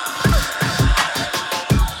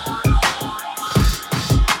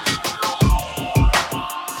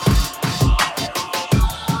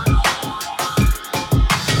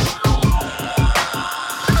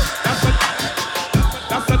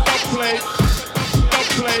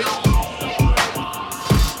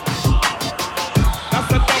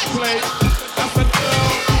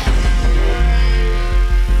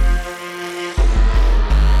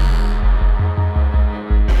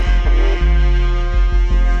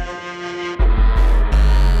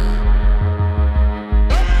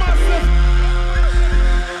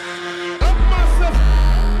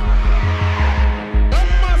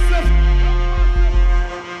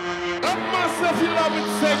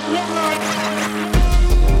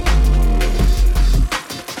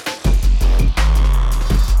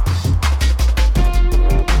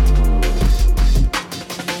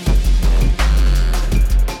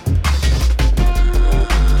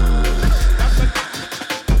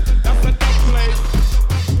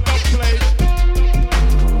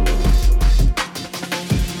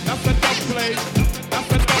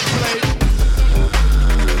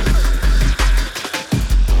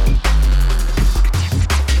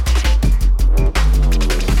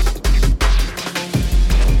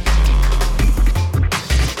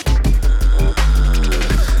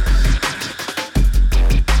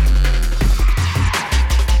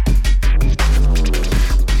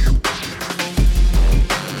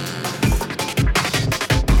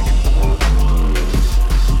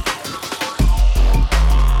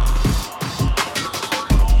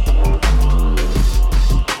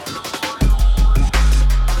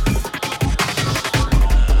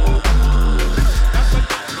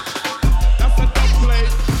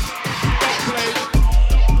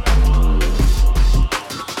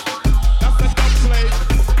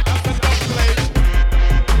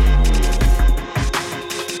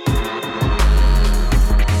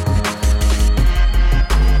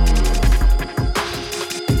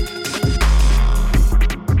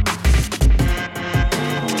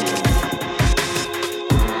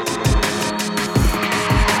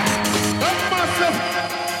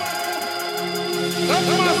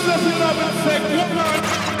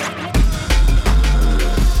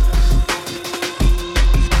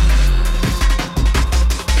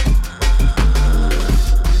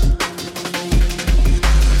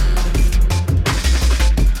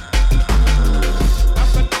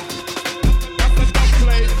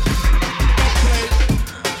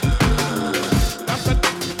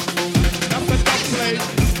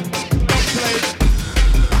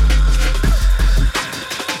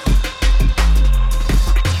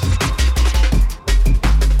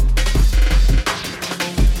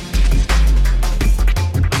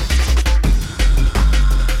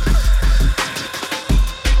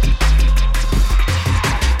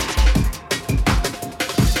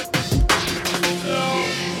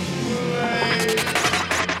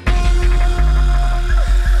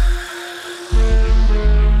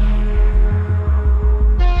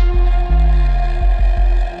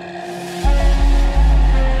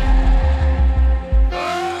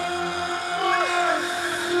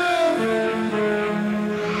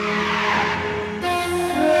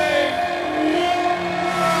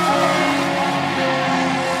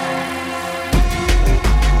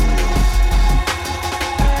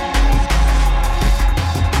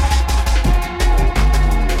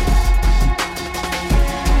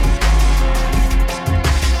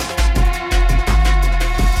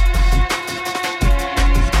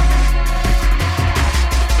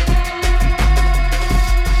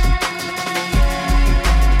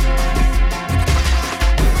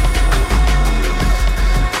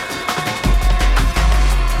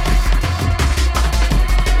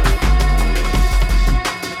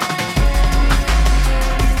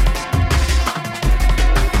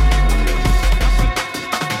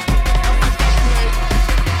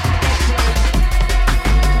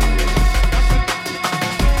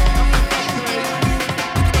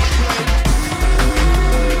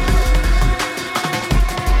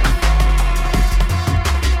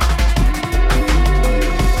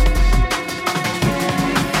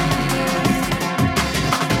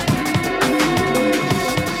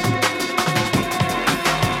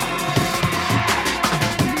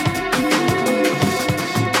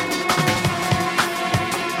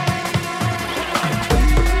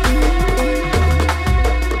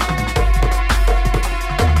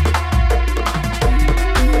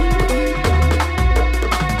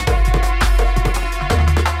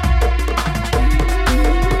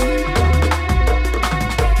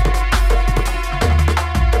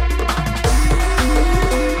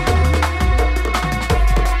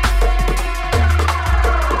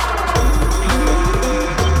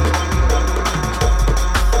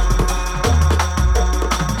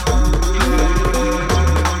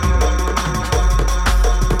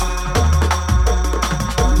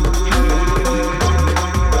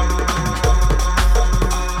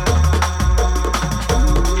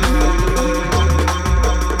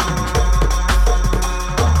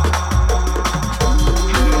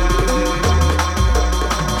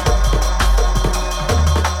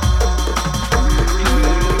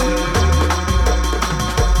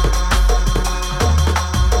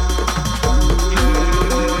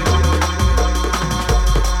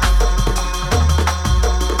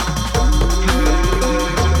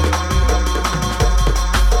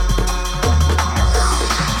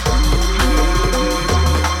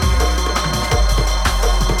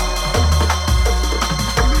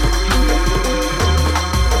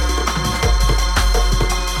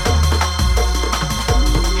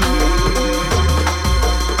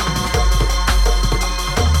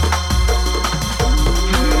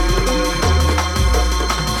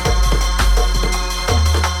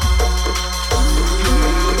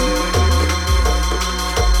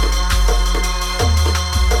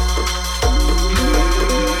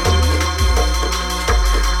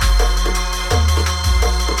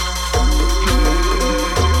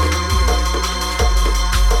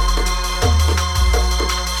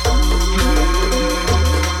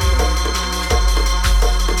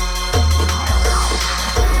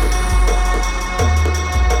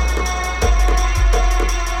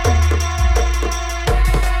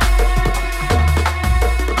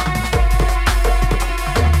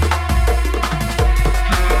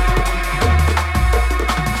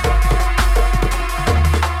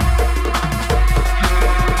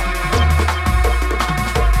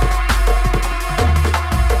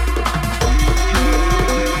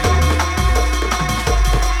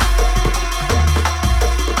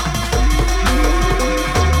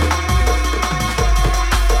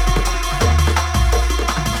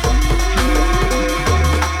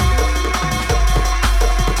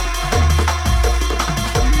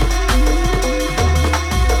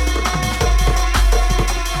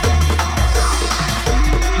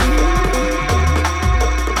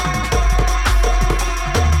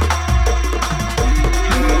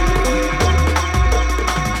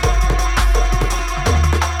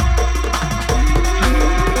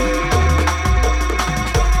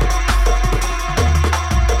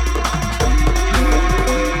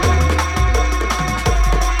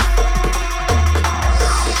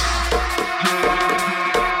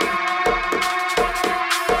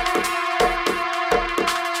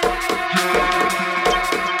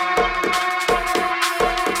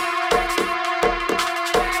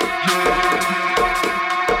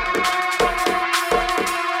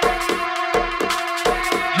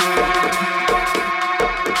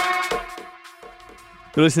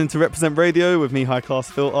 You're listening to Reprezent Radio with me, High Class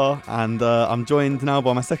Filter, and I'm joined now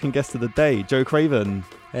by my second guest of the day, Joe Craven.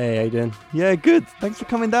 Hey, how you doing? Yeah, good. Thanks for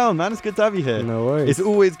coming down, man. It's good to have you here. No worries. It's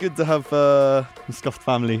always good to have the Scuffed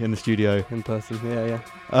family in the studio. In person,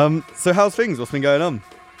 yeah. So how's things? What's been going on?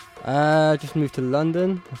 Just moved to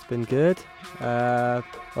London. That's been good.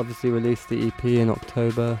 Obviously released the EP in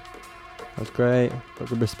October. That was great. Got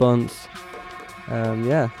good response.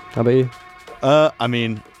 Yeah. How about you? I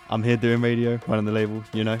mean, I'm here doing radio, running the label,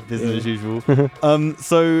 business as usual.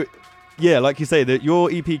 So, yeah, like you say, that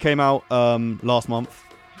your EP came out last month,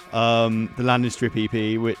 the Landing Strip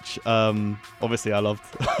EP, which obviously I loved.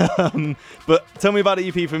 But tell me about the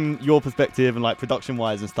EP from your perspective and like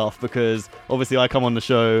production-wise and stuff, because obviously I come on the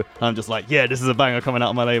show and I'm just like, yeah, this is a banger coming out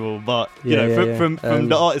of my label. But from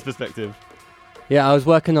the artist perspective. Yeah, I was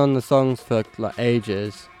working on the songs for like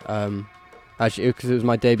ages. Actually, because it was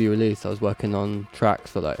my debut release, I was working on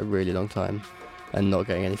tracks for like a really long time and not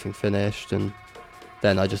getting anything finished. And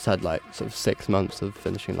then I just had like sort of 6 months of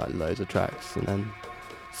finishing like loads of tracks, and then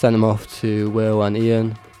sent them off to Will and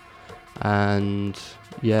Ian. And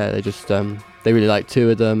yeah, they just they really liked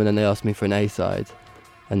 2 of them, and then they asked me for an A-side.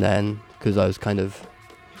 And then because I was kind of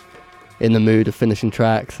in the mood of finishing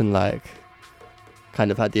tracks and like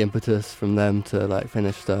kind of had the impetus from them to like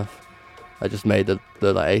finish stuff, I just made the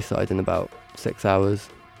like A-side in about 6 hours,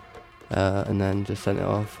 and then just sent it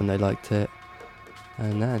off, and they liked it.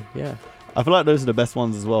 And then yeah, I feel like those are the best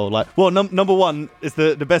ones as well. Like, well, number one is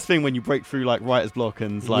the best thing when you break through like writer's block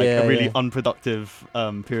and like a really unproductive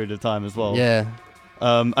period of time as well. Yeah.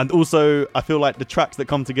 And also, I feel like the tracks that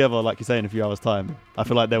come together, like you say, in a few hours' time, I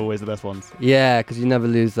feel like they're always the best ones. Yeah, because you never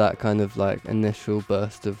lose that kind of like initial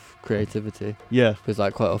burst of creativity. Yeah. Because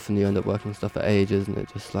like quite often you end up working stuff for ages, and it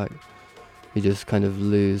just like you just kind of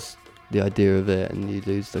lose the idea of it, and you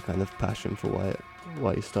lose the kind of passion for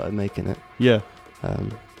why you started making it. Yeah.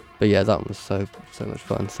 But yeah, that was so much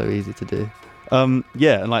fun, so easy to do.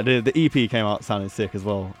 Yeah, and like the EP came out sounding sick as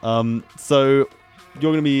well. So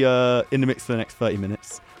you're going to be in the mix for the next 30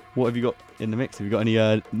 minutes. What have you got in the mix? Have you got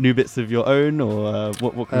any new bits of your own, or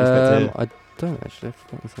what can you expect to hear? I don't actually. I've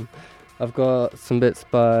forgotten some. I've got some bits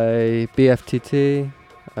by BFTT.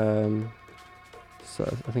 So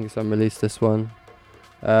I think it's unreleased, this one.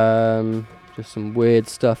 Just some weird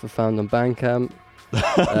stuff I found on Bandcamp.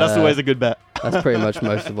 That's always a good bet. That's pretty much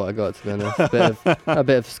most of what I got, to be honest. A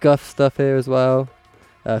bit of Scuff stuff here as well.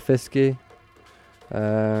 Fisky.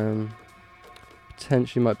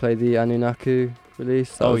 Potentially might play the Anunnaku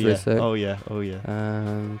release. That was really sick. Oh yeah.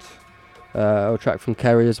 And a track from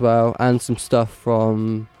Kerry as well, and some stuff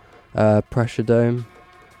from Pressure Dome,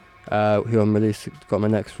 who I'm got my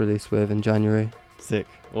next release with in January. Sick.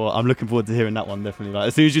 Well, I'm looking forward to hearing that one, definitely. Like,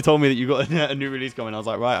 as soon as you told me that you got a new release coming, I was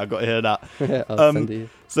like, right, I've got to hear that. Yeah, I'll send it you.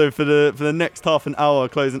 So for the next half an hour,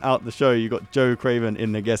 closing out the show, you got Joe Craven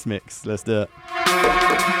in the guest mix. Let's do it.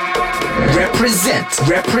 Reprezent,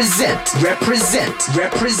 reprezent, reprezent,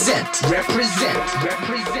 reprezent, reprezent,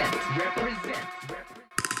 reprezent, reprezent.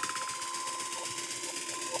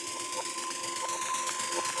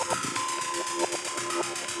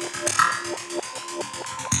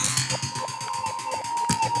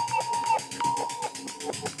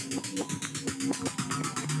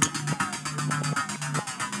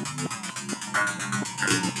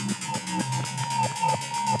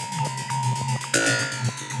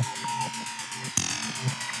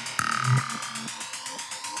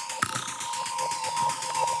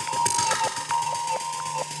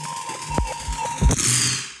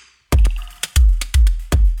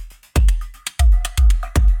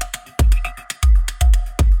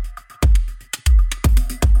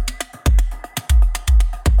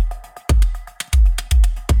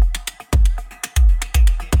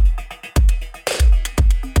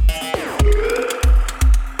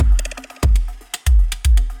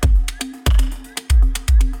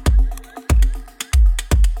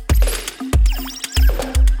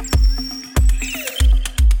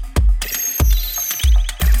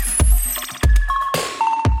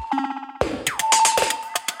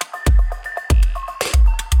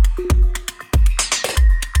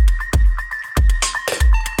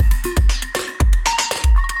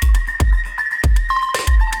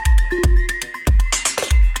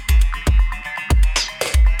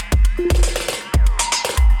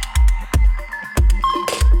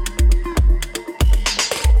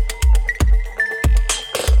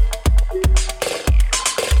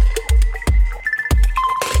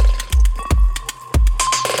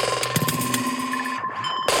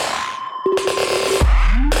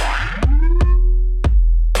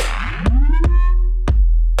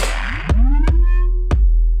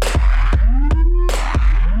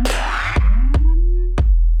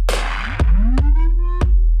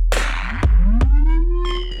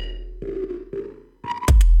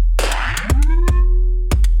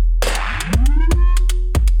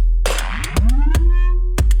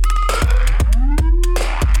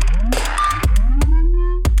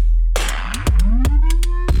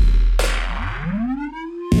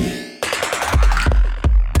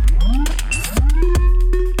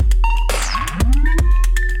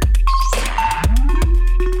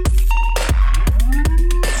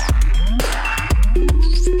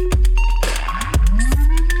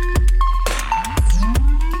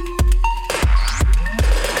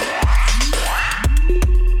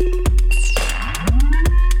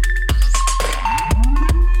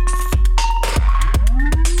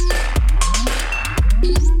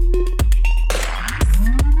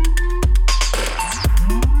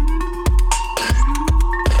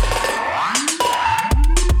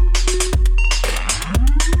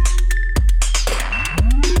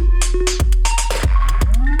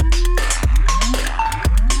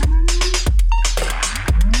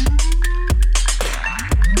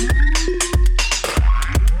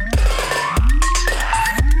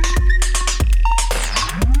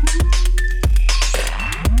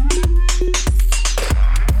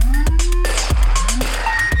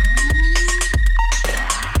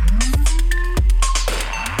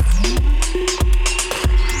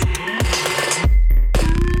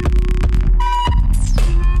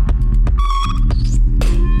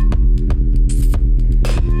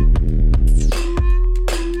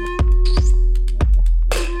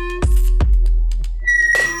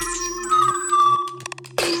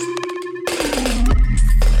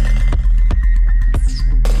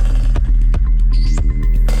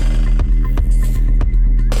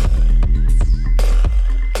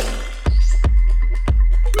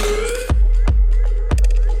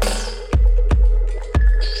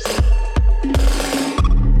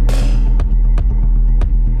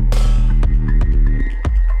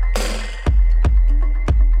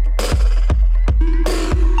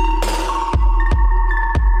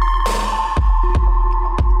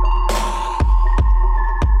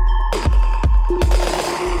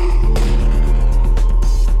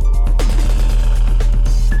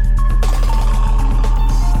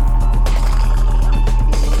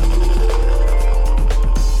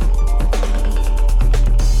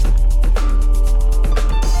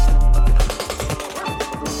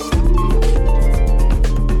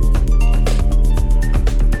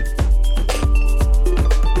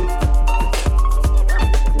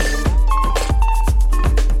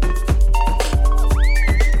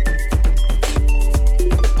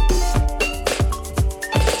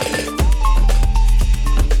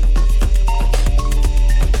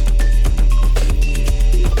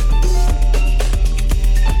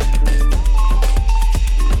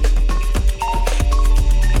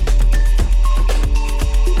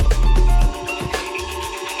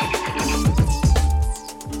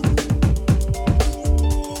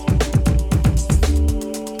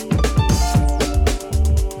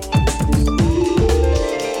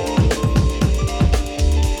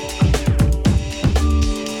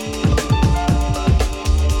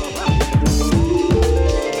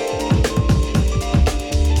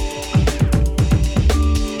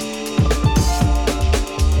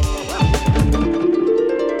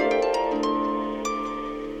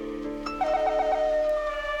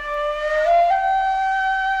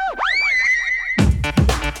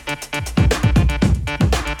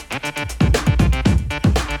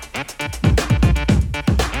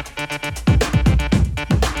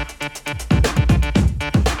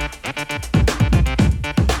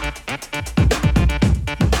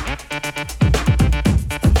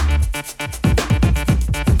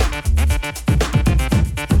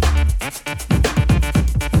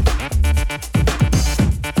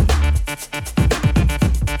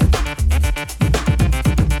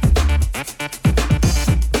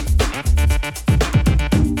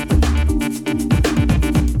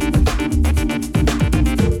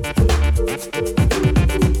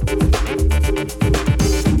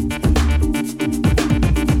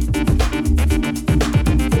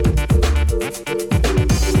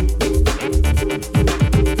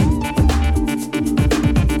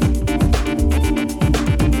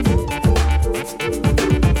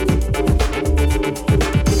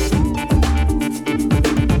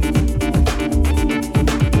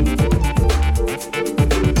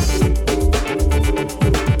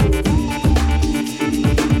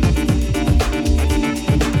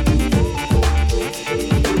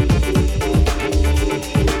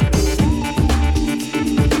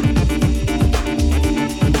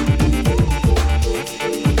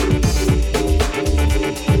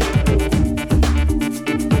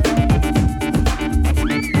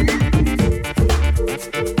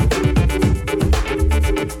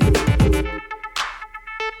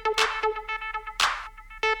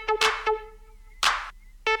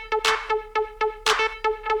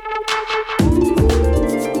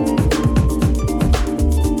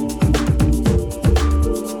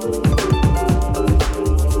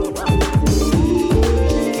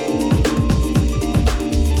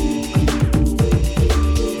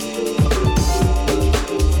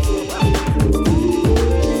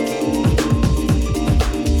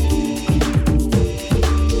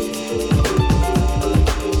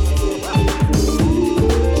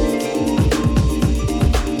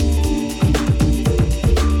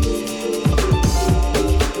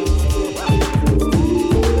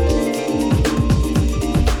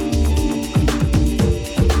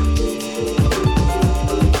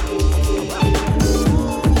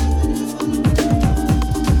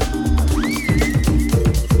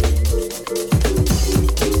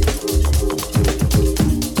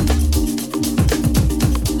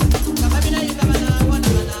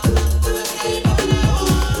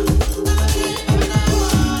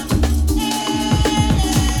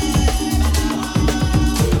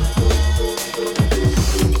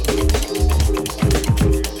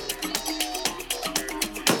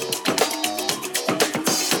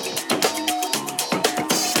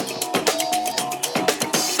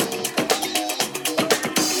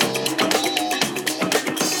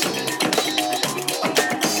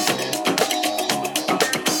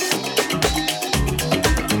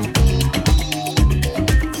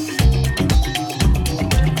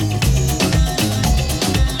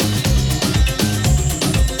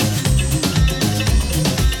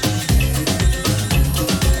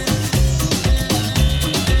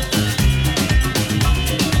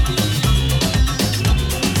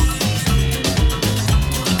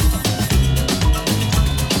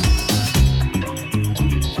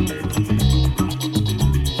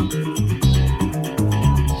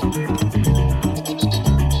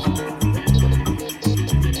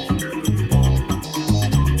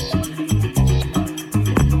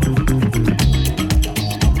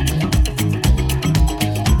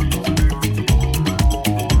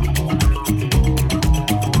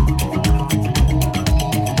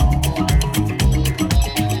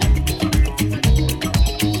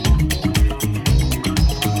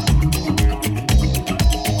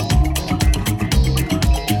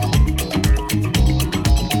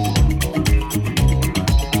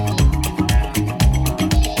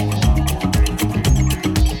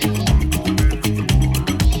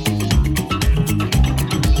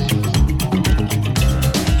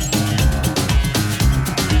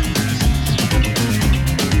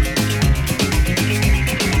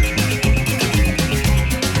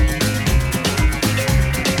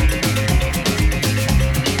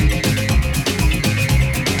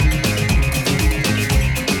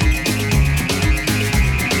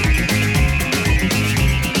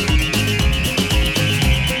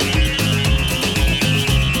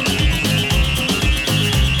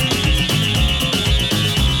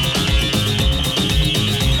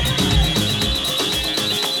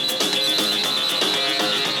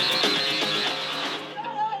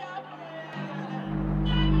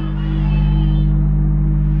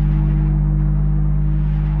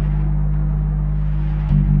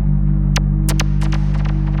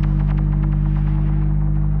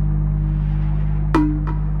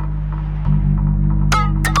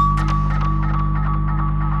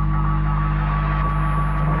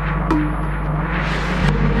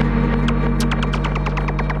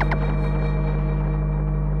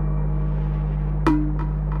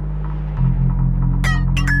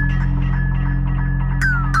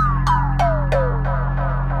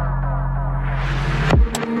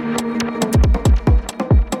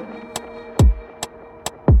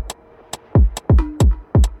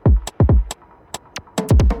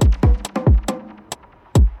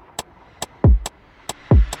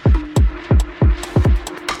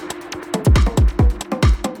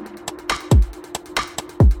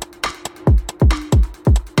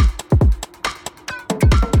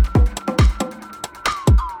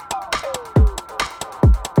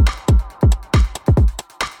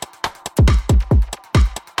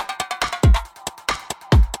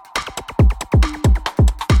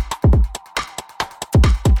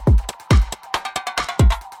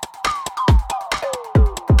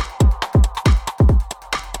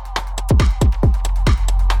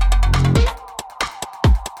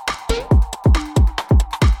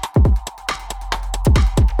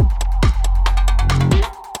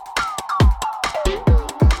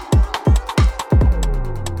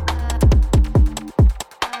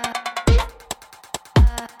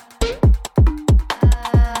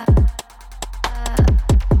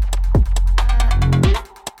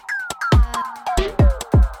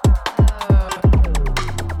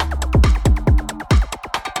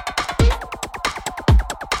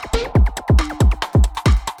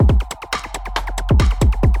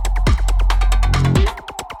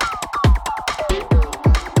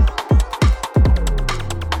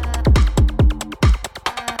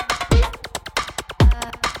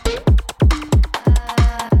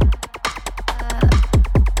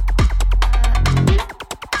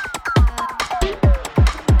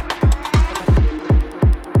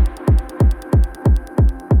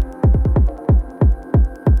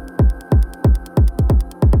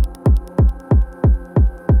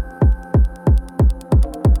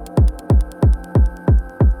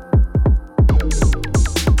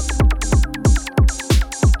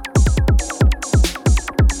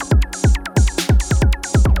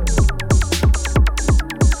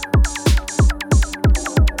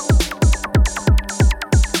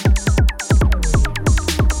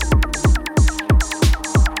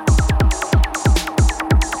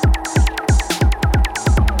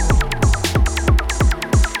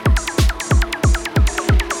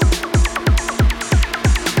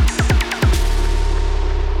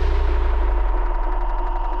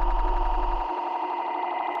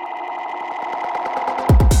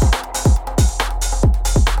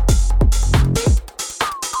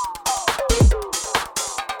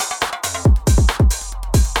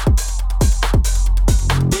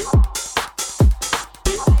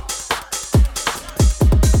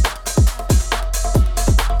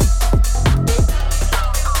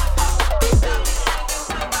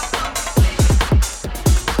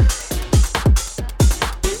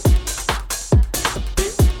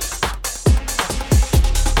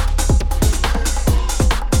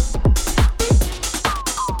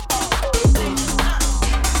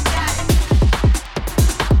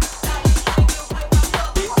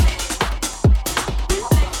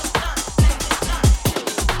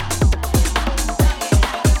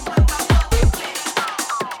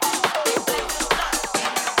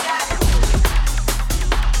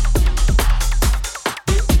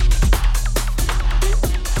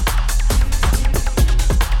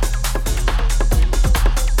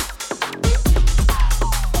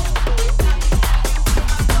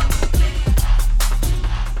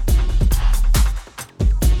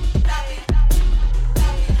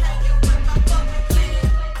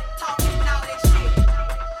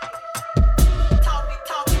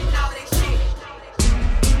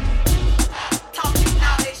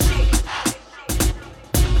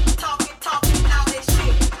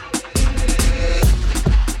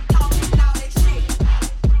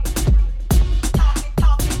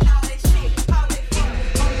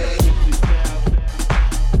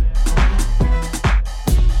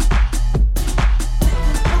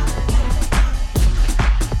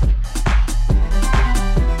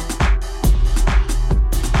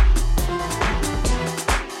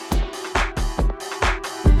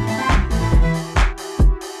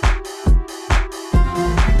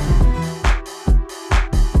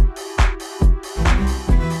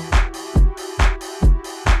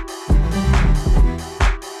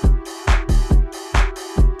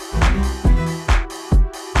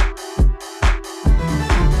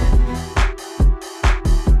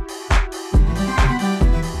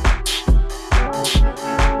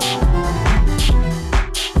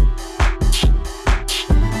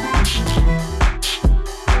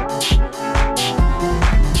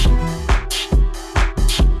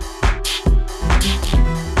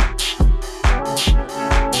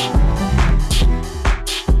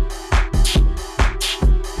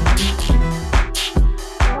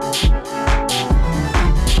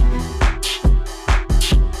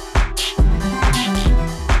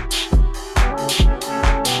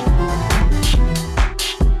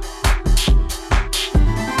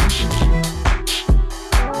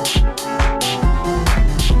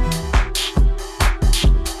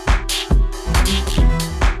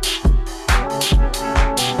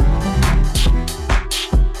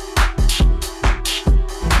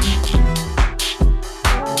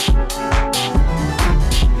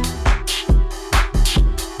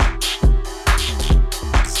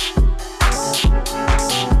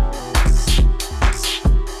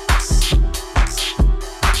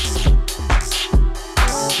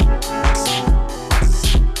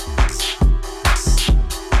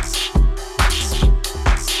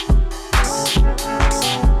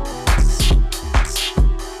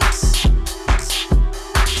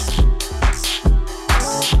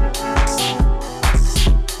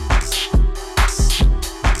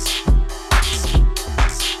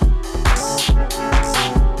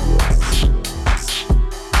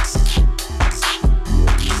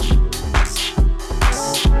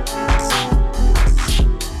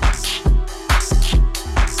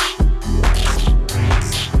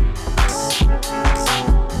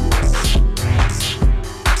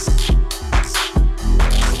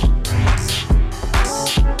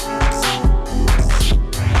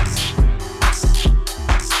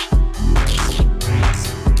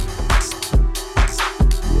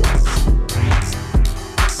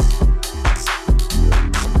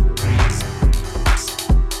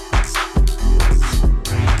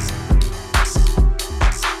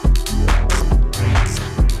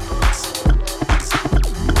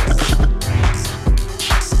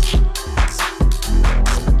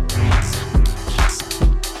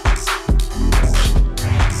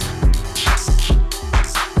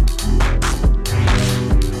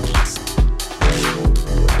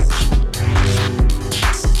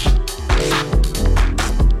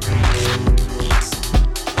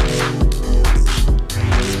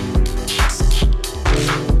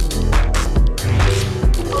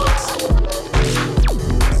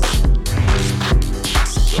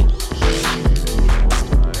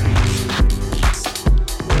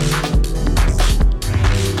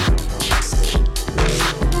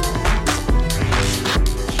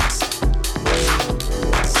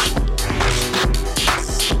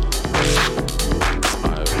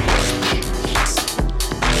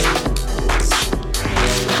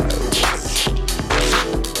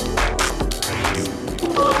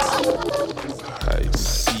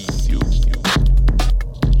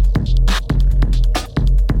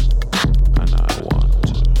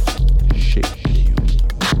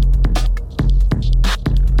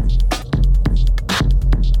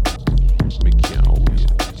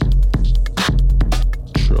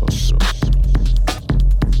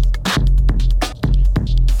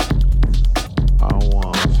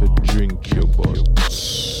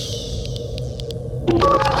 Me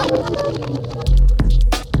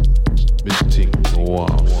think I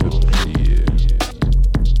want to play.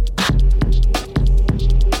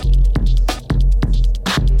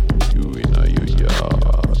 You in your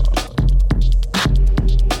yard,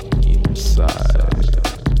 inside.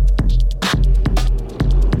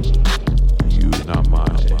 You in my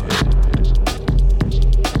head.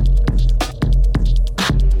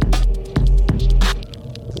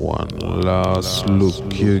 One last look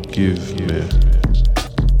you give me.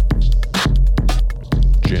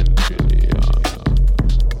 Gently on.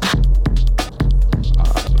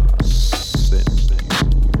 I'll send you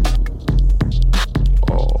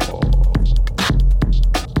all.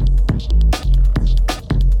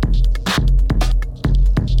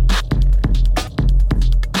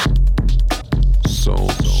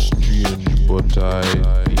 Sounds strange, but I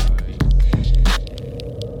think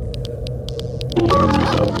you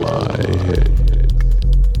in my head.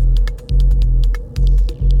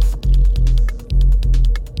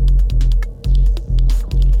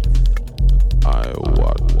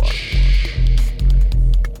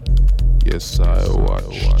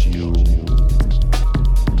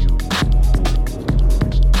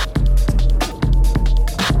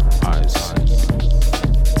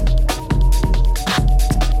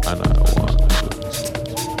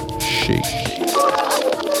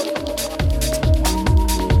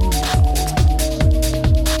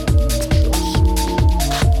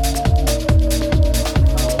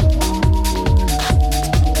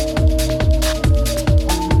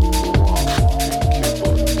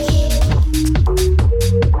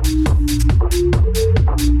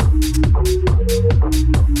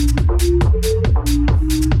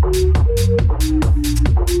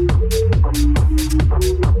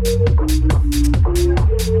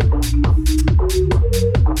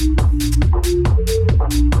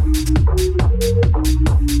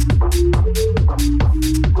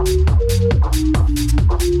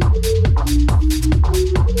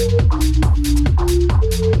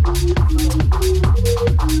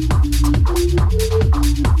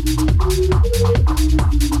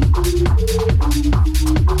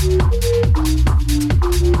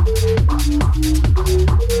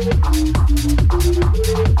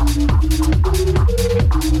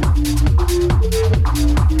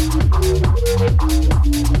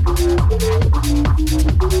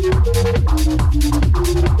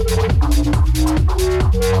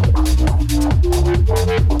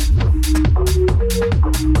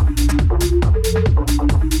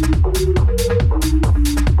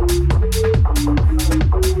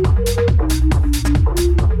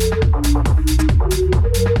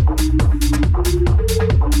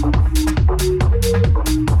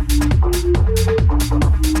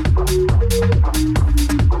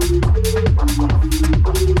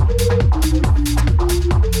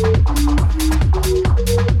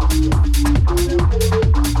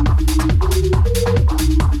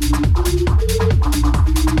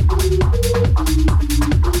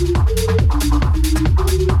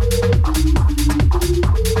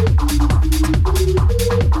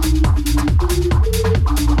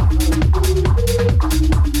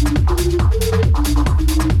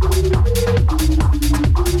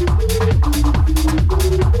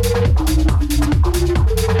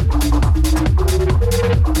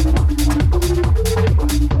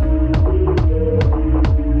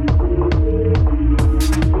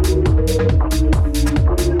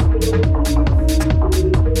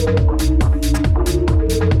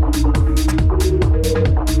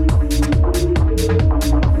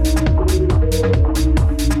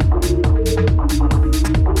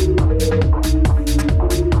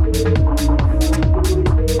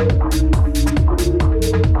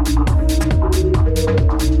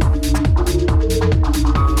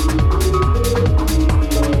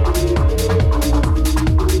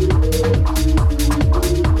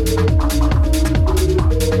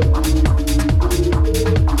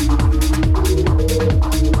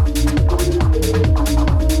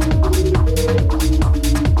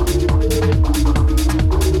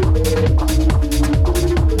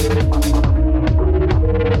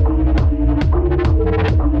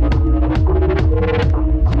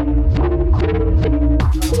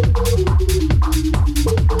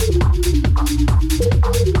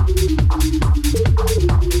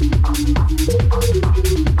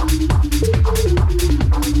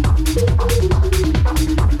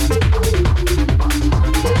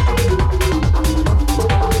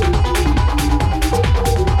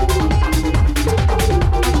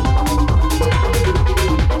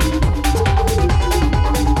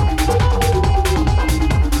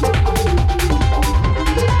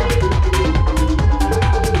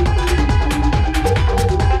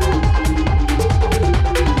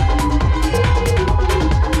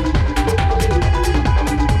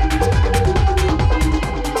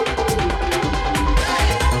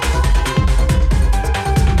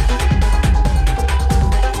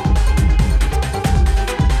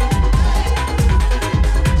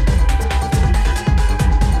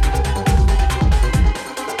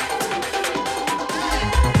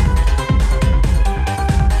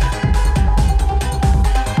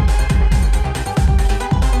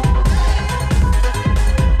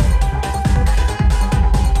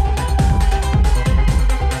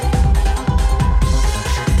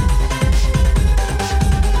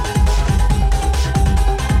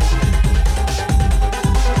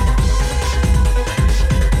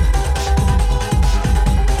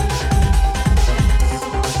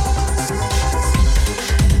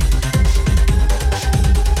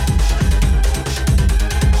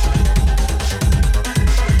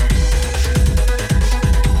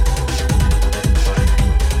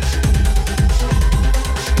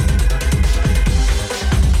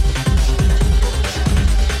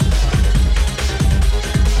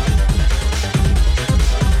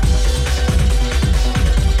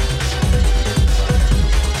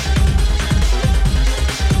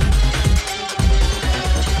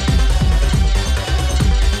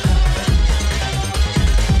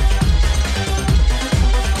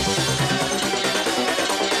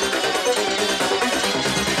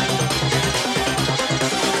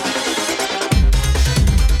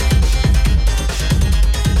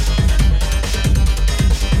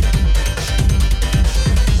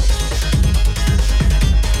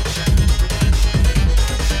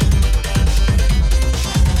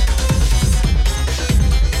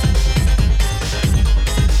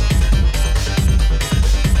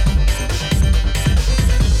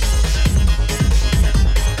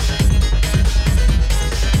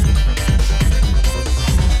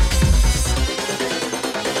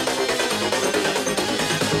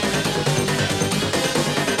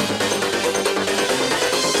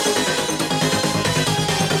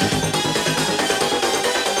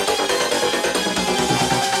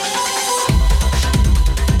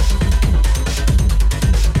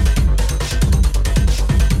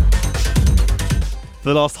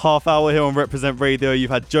 the last half hour here on Reprezent Radio,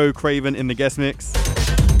 you've had Joe Craven in the guest mix.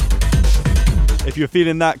 If you're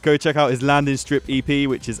feeling that, go check out his Landing Strip EP,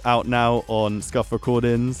 which is out now on Scuff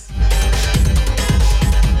Recordings.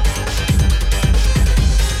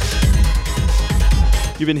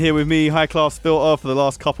 You've been here with me, High Class Filter, for the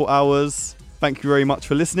last couple hours. Thank you very much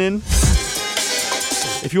for listening.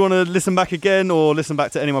 If you want to listen back again or listen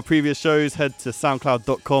back to any of my previous shows, head to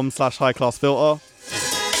soundcloud.com/highclassfilter.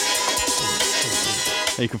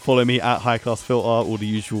 And you can follow me at High Class Filter, all the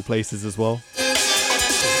usual places as well.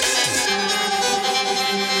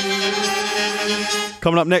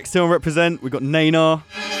 Coming up next here on Reprezent, we've got Naina.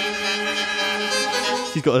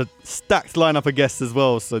 She's got a stacked lineup of guests as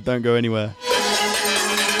well, so don't go anywhere.